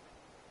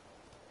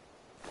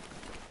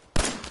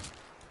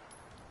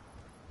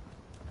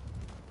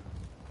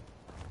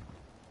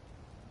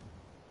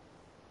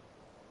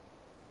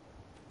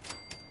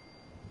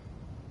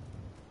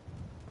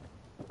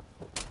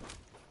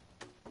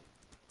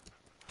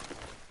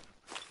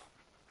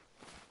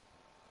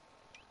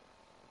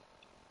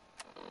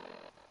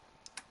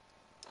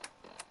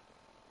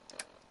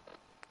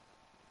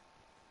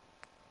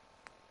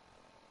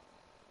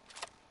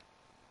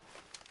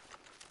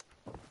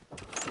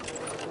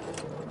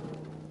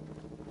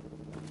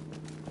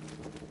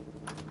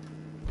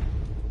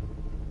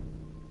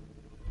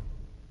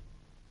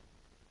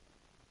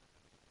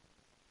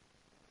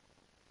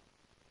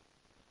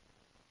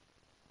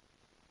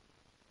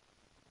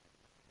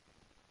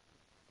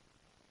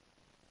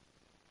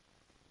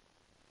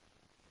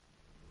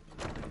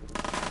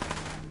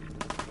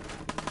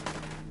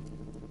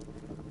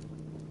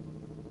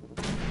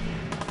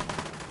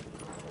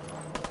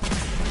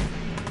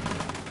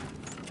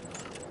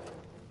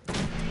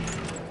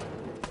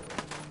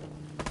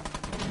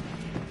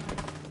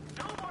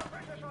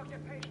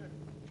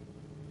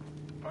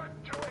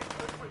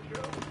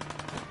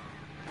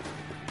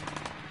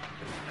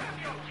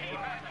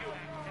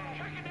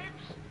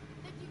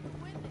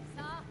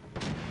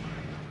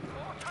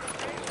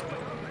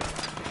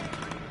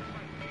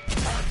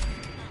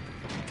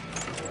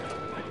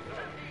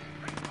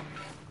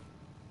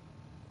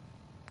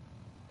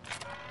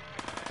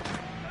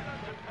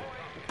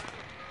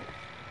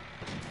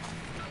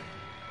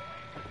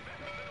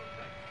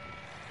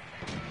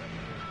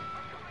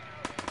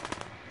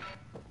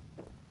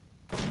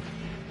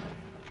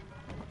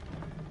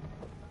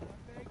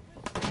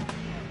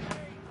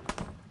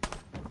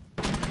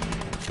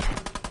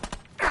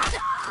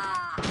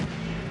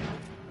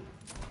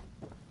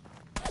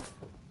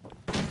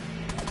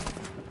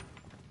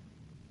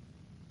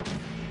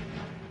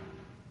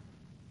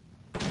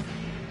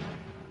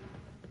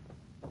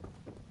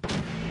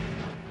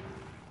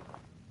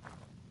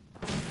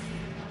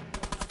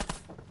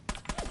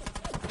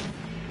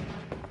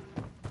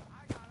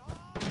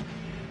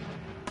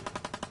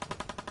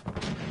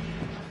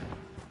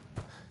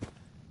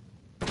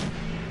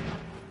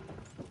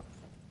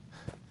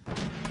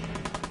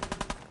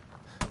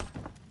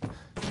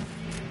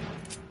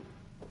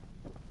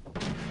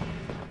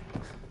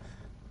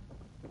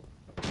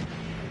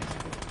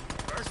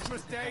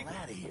 Mistake. Get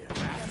out of here.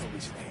 That's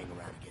always to hang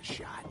around and get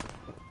shot.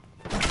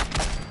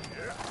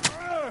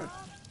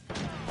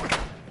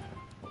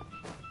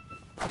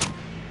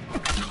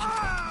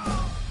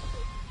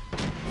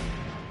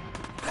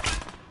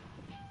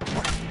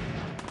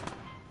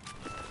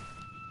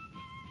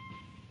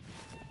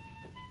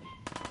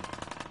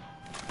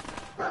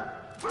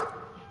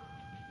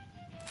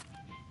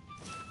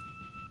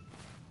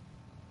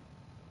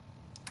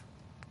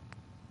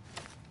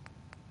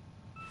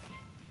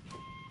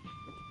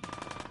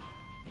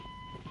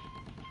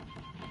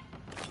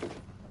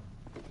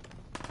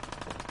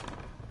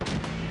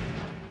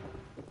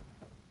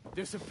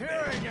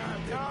 Disappearing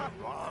on top.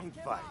 Wrong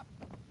fight.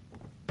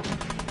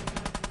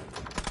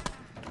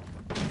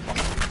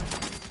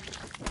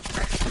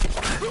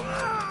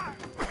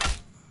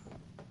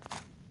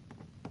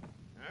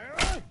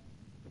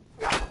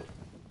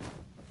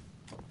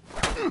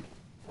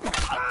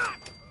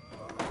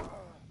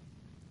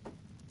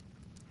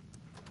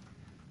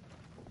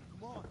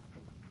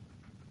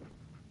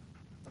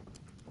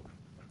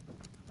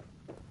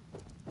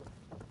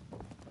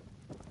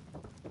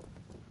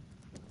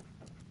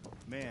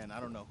 Man, I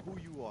don't know who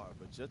you are,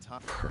 but your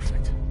time...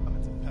 Perfect. I'm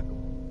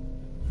impeccable.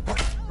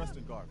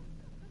 Preston Garvey,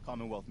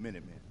 Commonwealth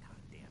Minutemen. God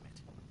damn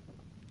it.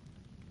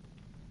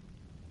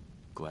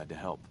 Glad to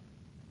help.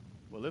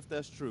 Well, if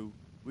that's true,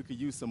 we could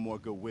use some more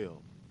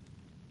goodwill.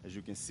 As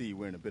you can see,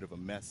 we're in a bit of a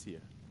mess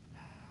here.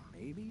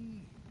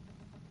 Maybe?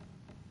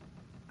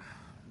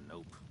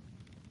 Nope.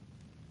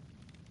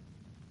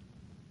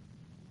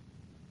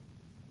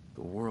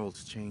 The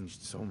world's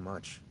changed so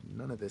much.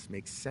 None of this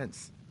makes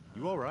sense.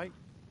 You all right?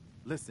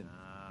 Listen,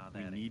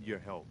 we need your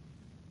help.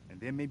 And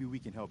then maybe we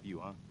can help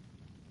you, huh?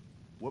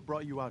 What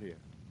brought you out here?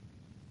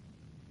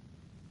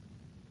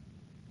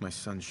 My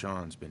son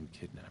Sean's been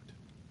kidnapped.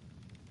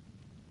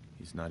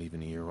 He's not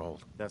even a year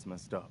old. That's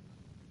messed up.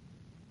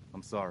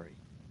 I'm sorry.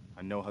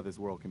 I know how this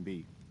world can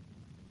be.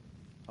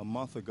 A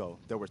month ago,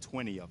 there were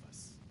 20 of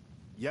us.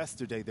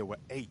 Yesterday, there were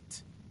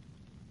 8.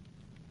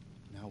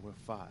 Now we're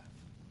 5.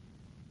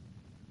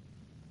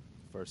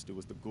 First, it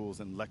was the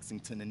ghouls in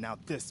Lexington, and now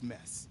this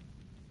mess.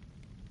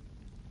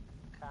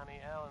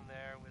 Connie Allen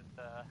there with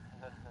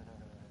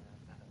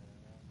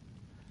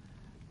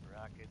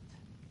Rocket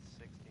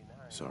 69.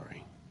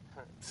 Sorry.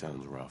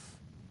 Sounds rough.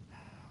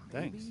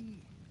 Thanks.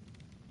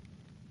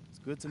 It's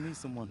good to meet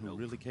someone who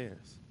really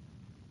cares.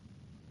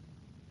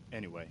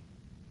 Anyway,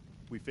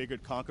 we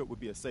figured Concord would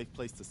be a safe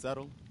place to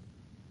settle.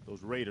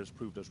 Those raiders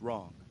proved us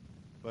wrong.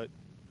 But,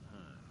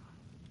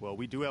 well,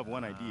 we do have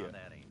one idea.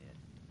 That ain't it.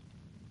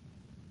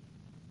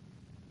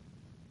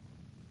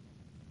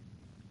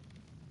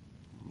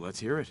 Let's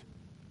hear it.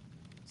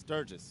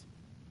 Sturgis.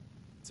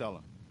 Tell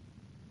him.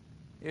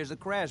 There's a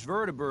crashed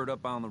vertibird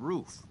up on the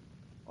roof.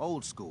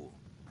 Old school.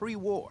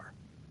 Pre-war.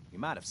 You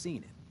might have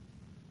seen it.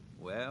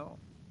 Well,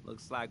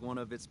 looks like one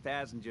of its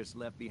passengers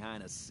left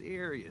behind a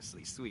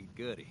seriously sweet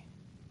goodie.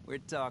 We're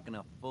talking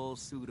a full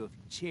suit of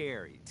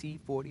cherry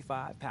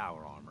T-45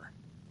 power armor.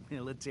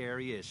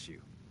 Military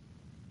issue.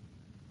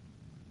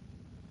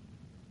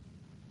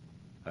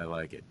 I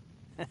like it.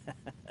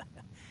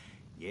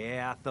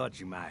 Yeah, I thought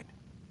you might.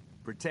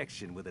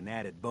 Protection with an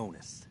added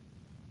bonus.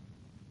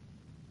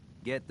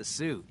 Get the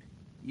suit.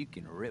 You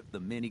can rip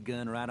the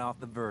minigun right off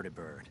the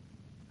vertibird.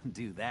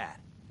 Do that,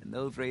 and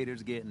those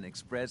raiders get an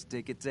express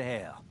ticket to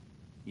hell.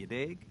 You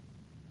dig?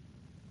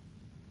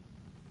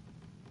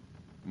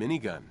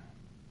 Minigun.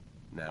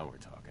 Now we're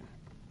talking.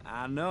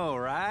 I know,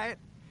 right?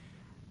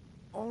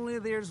 Only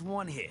there's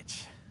one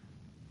hitch.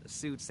 The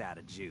suit's out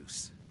of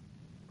juice.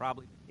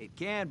 Probably it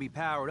can be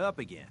powered up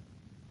again.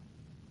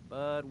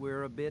 But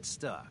we're a bit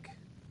stuck.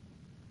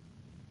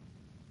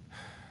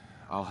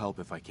 I'll help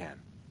if I can.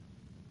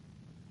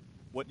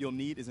 What you'll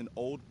need is an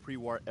old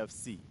pre-war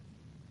FC.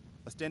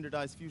 A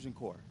standardized fusion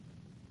core.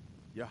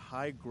 Your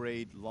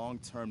high-grade,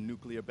 long-term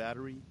nuclear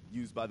battery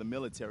used by the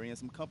military and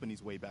some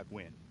companies way back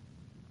when.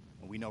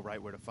 And we know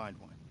right where to find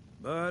one.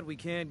 But we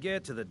can't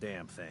get to the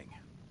damn thing.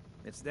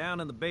 It's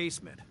down in the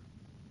basement.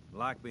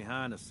 Locked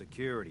behind a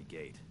security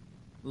gate.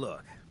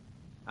 Look,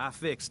 I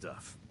fix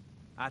stuff.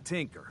 I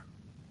tinker.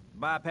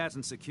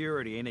 Bypassing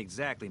security ain't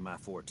exactly my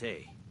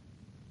forte.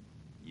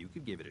 You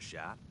could give it a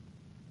shot.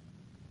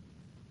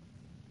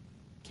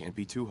 Can't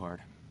be too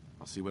hard.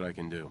 I'll see what I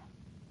can do.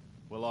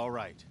 Well, all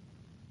right.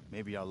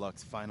 Maybe our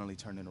luck's finally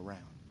turning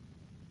around.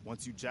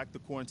 Once you jack the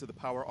core into the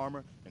power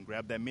armor and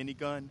grab that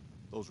minigun,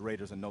 those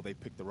raiders will know they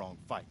picked the wrong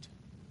fight.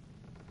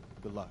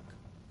 Good luck.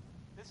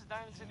 This is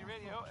Diamond City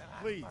Radio, and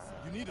Please,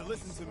 you need to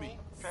listen to me.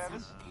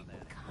 Travis.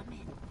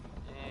 Coming.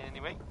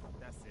 Anyway,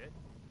 that's it.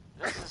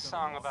 This is a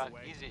song about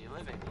easy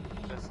living.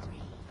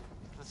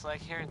 Just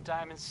like here in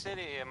Diamond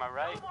City, am I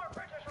right? No more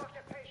British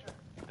occupation.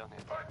 Don't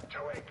hit But to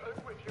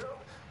England with you.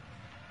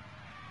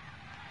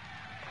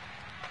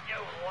 You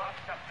lost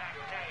a back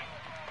name.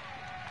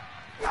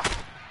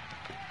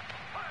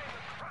 Find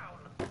the crown.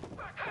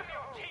 Back have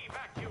your tea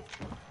back, you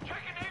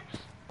chicken imps.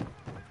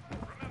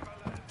 Remember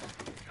that.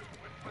 You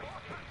with my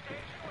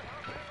station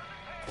without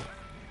representation.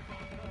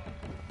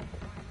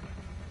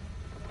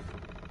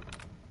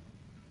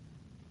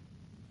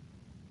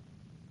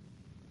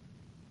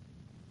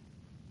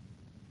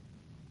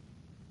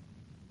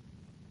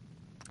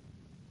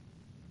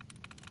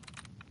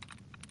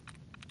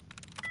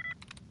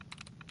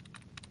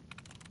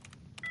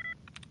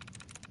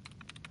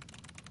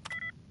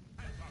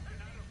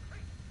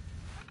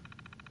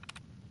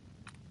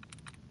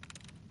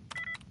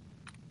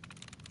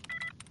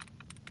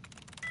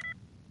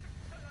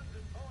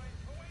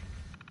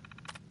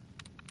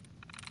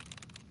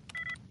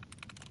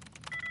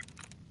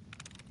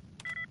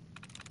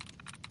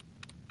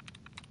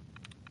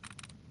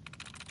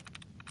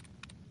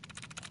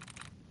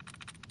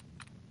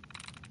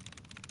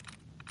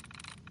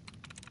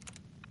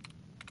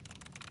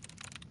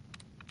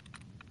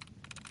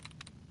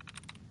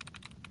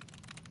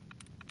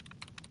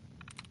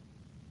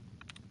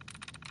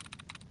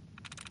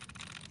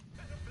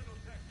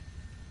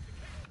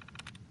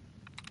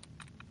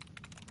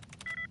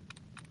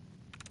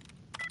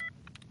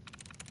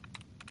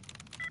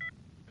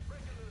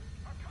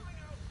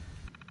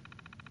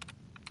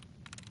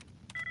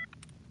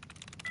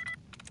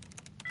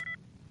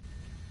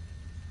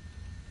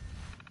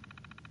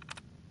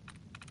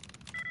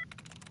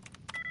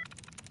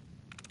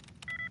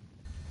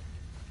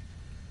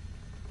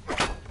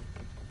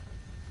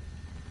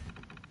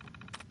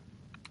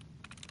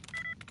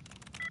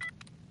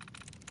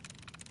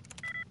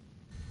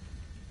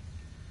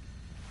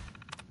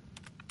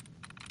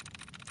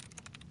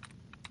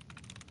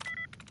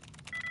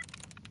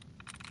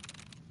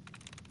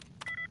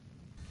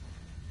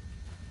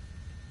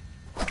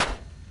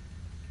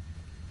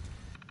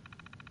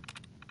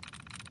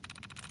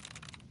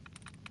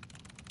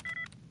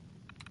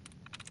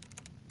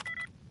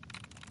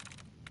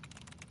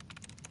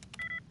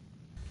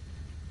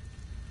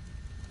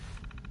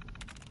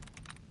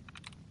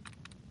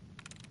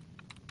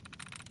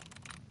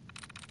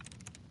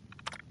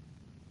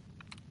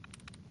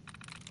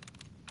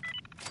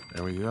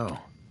 There we go.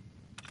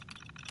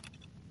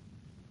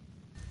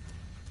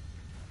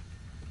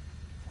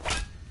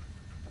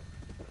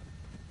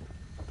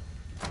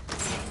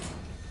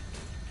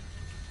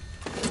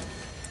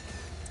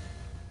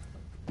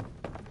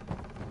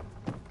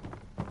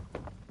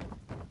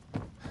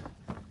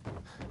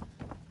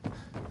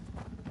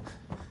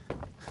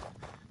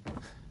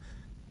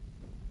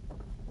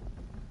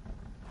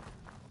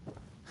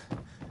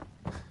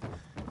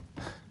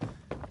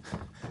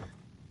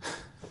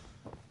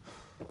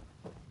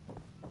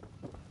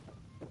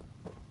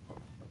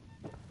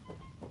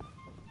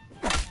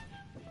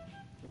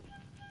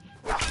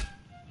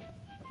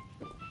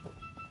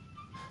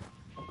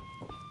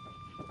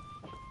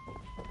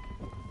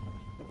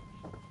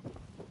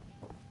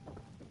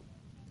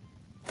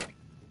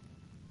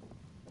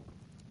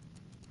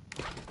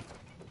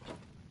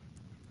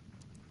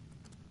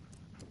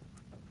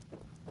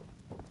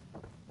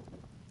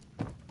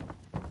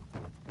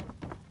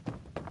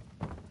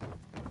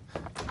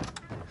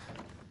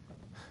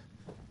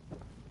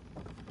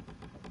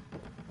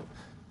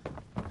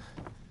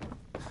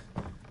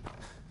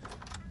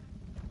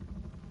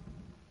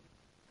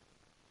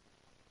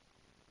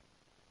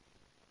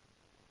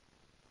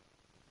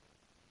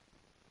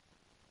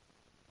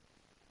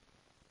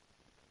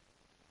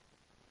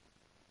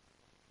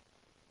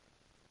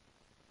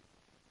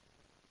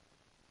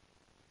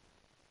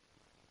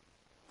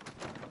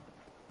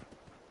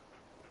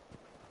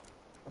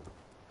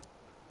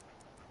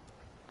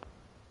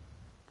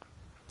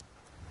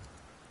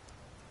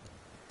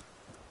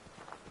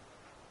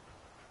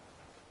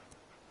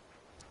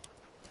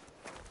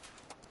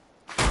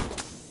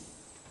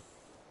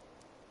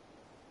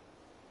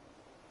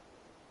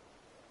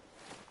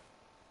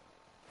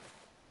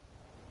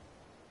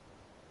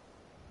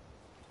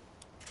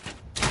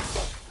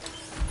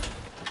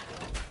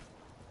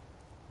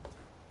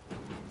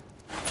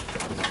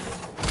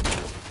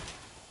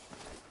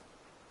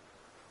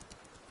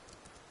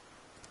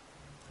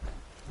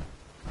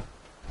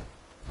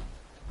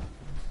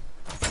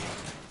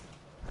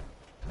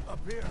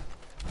 here.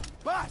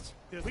 Boss,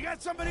 we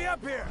got somebody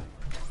up here.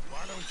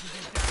 Why don't you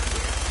get down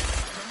here?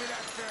 Show me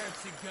that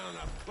fancy gun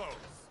up close.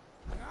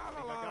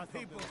 Not a lot of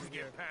people can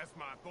get past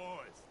my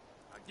boys.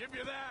 I'll give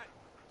you that.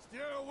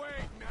 Still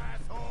waiting,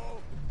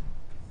 asshole.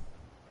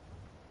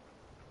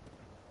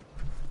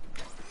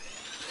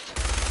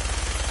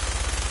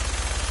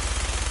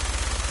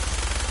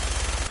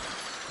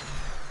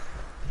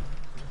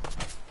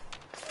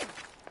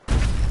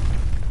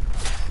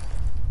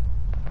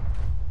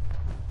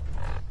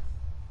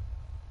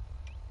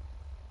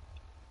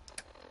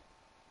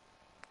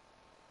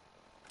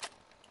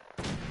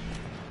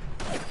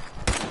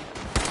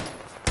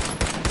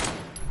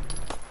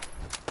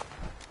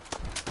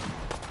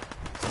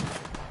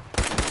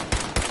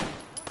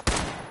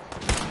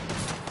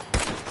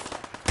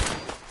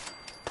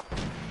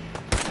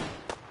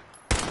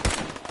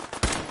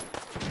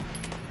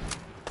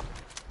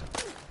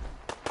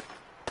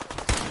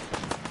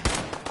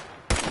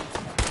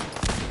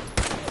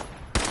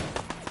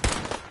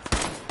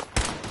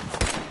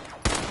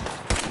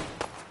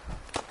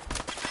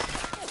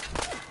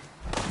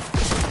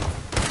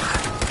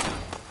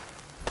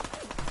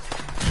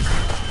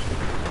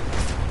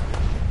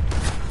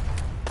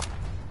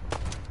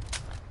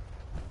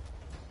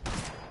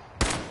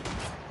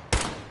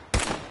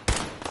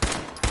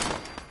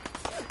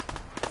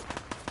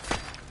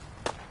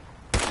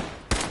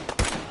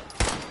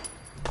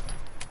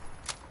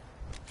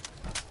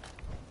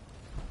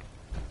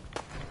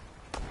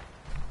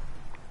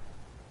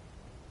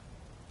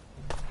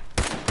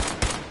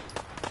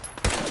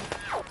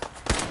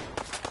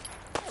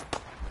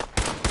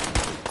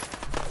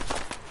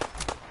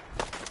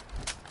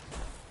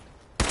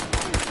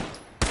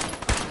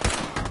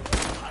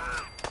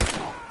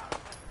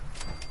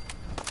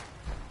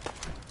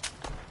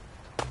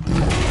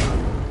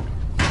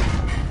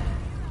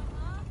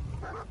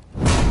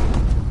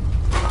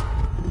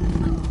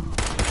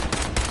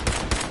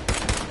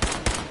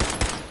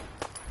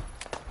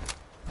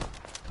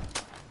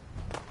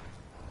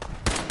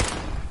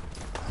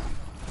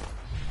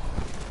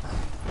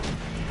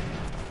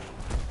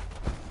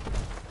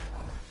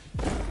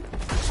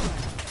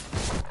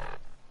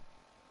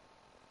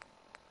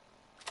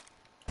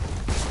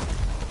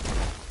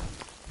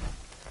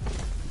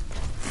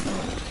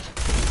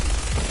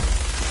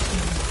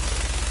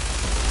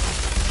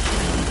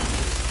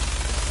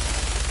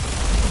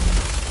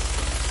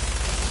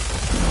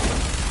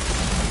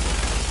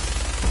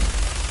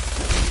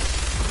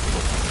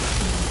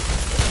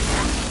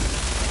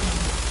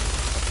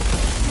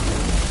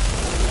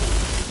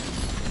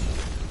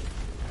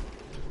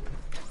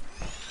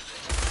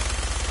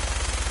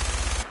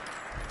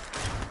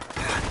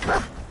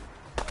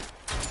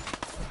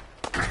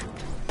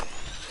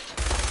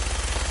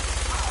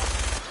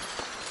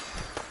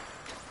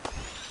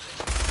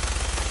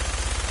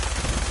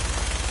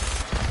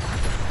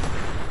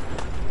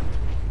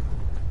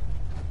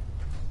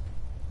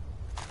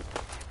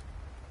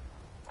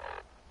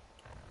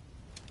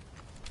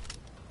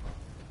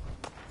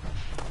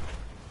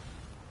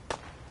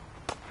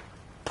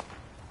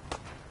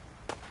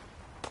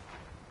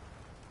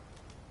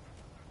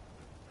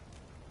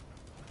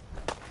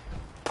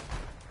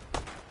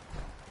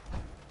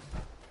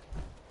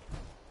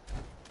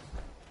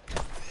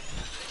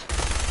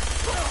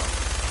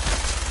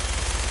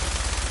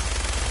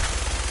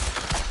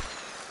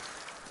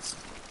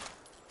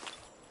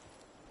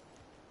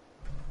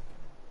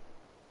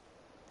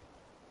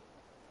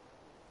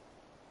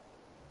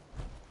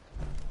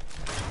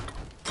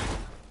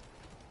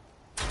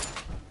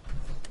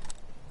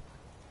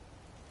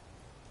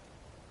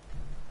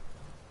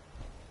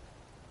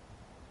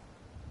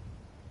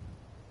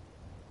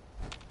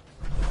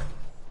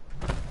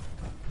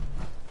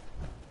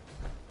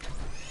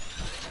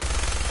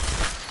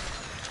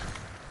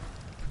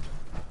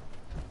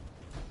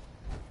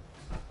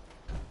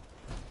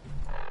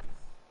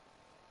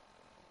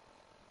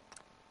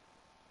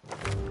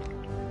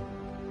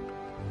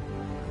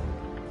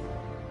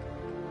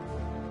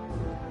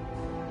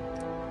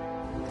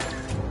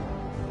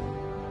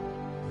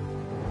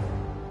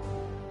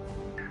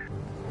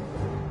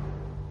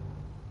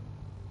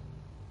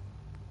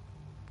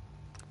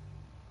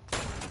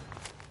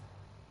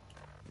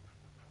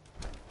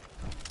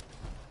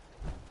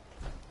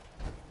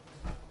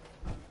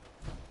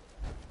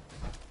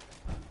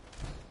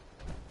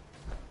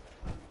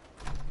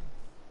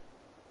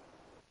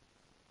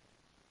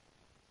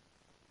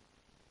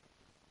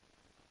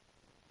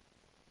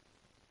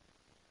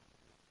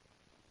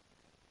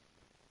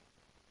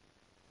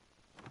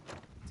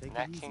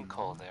 Nat King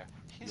Cole there.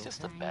 He's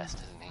just the best,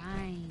 isn't he?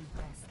 Fine,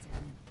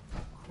 Preston.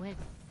 Quit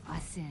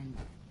fussing.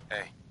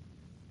 Hey.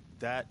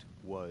 That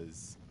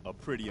was a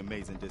pretty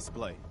amazing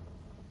display.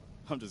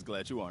 I'm just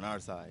glad you're on our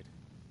side.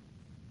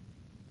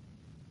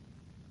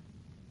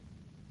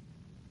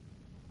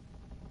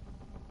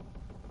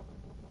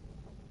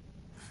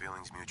 The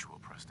feeling's mutual,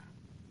 Preston.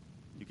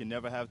 You can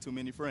never have too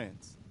many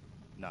friends.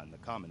 Not in the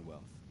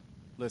Commonwealth.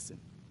 Listen,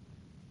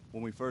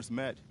 when we first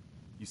met,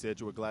 you said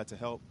you were glad to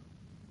help.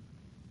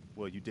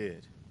 Well, you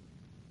did.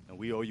 And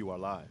we owe you our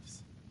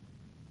lives.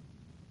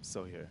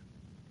 So here.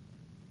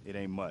 It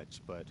ain't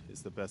much, but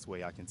it's the best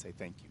way I can say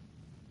thank you.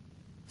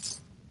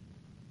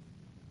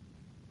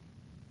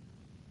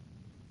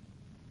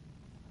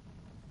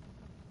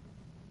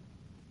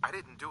 I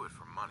didn't do it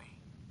for money.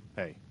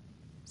 Hey,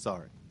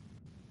 sorry.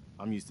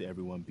 I'm used to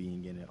everyone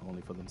being in it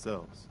only for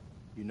themselves.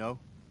 You know,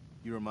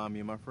 you remind me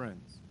of my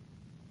friends.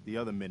 The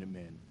other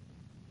Minutemen.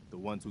 The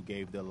ones who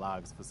gave their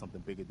lives for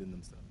something bigger than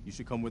themselves. You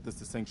should come with us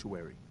to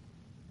Sanctuary.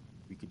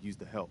 We could use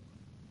the help.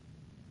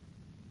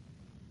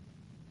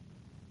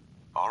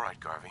 All right,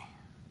 Garvey.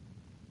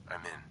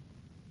 I'm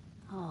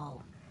in.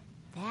 Oh,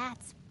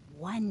 that's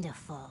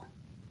wonderful.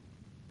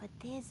 But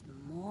there's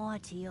more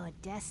to your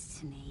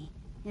destiny,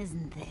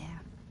 isn't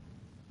there?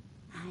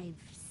 I've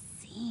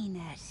seen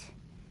it,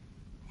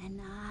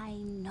 and I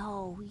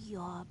know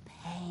your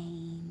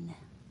pain.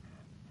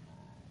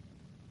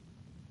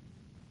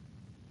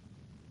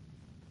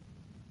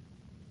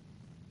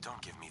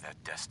 Don't give me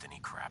that destiny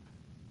crap.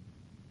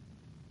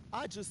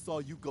 I just saw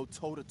you go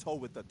toe-to-toe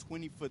with a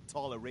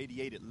 20-foot-tall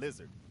irradiated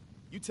lizard.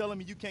 You telling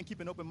me you can't keep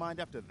an open mind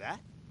after that?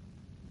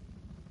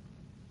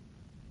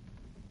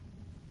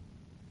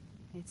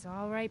 It's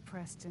all right,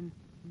 Preston.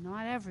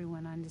 Not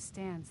everyone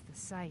understands the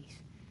sight.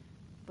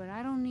 But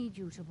I don't need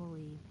you to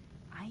believe.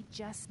 I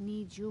just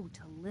need you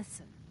to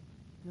listen.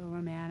 You're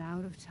a man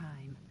out of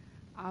time,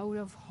 out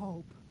of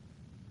hope.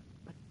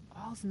 But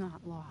all's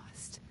not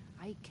lost.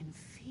 I can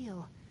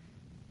feel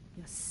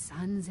your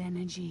son's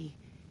energy.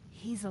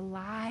 He's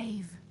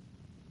alive.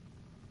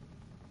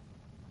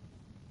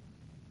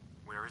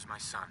 Where is my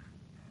son?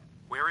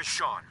 Where is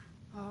Sean?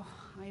 Oh,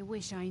 I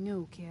wish I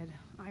knew, kid.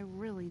 I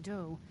really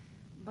do.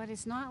 But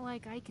it's not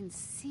like I can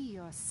see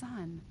your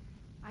son.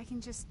 I can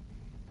just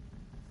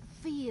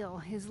feel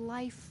his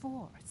life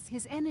force,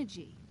 his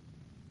energy.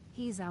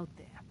 He's out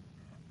there.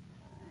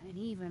 And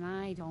even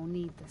I don't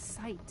need the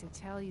sight to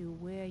tell you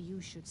where you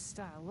should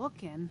start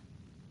looking.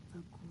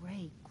 The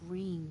great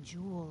green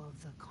jewel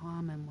of the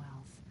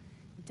Commonwealth.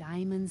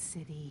 Diamond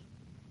City.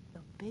 The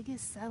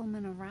biggest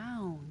settlement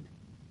around.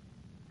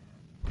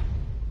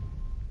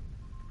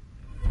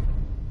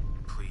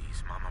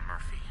 Please, Mama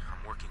Murphy.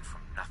 I'm working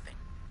from nothing.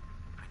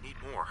 I need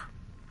more.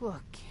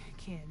 Look,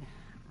 kid,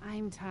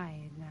 I'm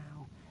tired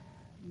now.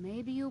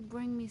 Maybe you'll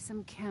bring me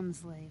some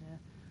chems later.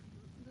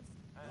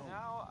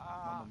 Now,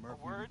 Mama a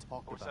Murphy, word we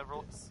talked or about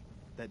several this.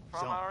 That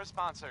from jump our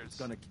sponsors. is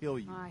gonna kill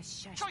you. Ah,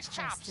 shush, Choice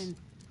chaps. Preston.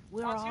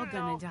 We're Want all you to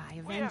gonna know die we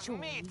have eventually.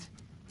 meat.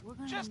 We're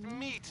gonna Just need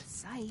meat. the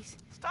sight.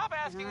 Stop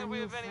asking And if our we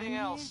new have anything friend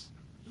else.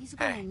 here, he's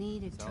gonna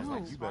need it Sounds too.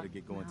 like you better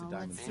get going to Now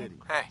Diamond let's City.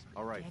 Hey.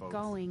 All right, get folks.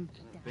 going.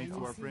 Thanks to our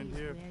Diamond friend City's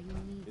here, where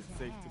you need it's to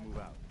safe head. to move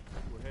out.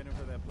 We're heading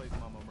for that place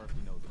Mama Murphy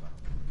knows about.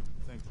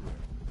 Sanctuary.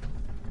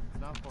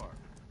 It's not far.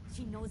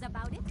 She knows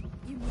about it?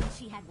 You mean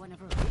she had one of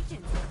her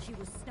visions when she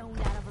was stoned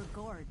out of her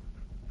gourd?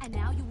 And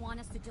now you want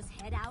us to just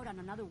head out on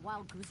another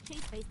wild goose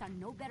chase based on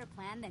no better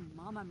plan than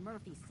Mama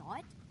Murphy saw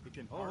it? It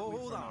can Oh, hardly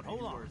hold turn on, out hold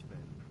any on. worse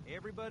than-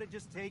 Everybody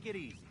just take it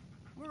easy.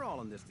 We're all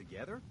in this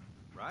together,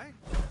 right?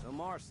 So,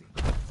 Marcy,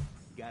 you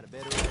got a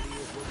better idea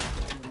of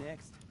what we're doing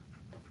next?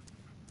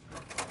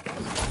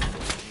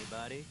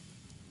 Anybody?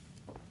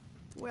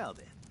 Well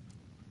then,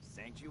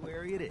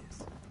 Sanctuary it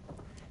is.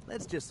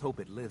 Let's just hope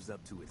it lives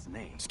up to its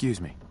name.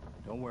 Excuse me.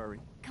 Don't worry.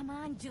 Come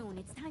on, June,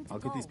 it's time to I'll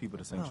go. get these people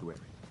to Sanctuary.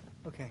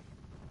 Okay.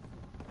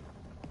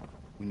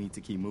 We need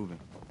to keep moving.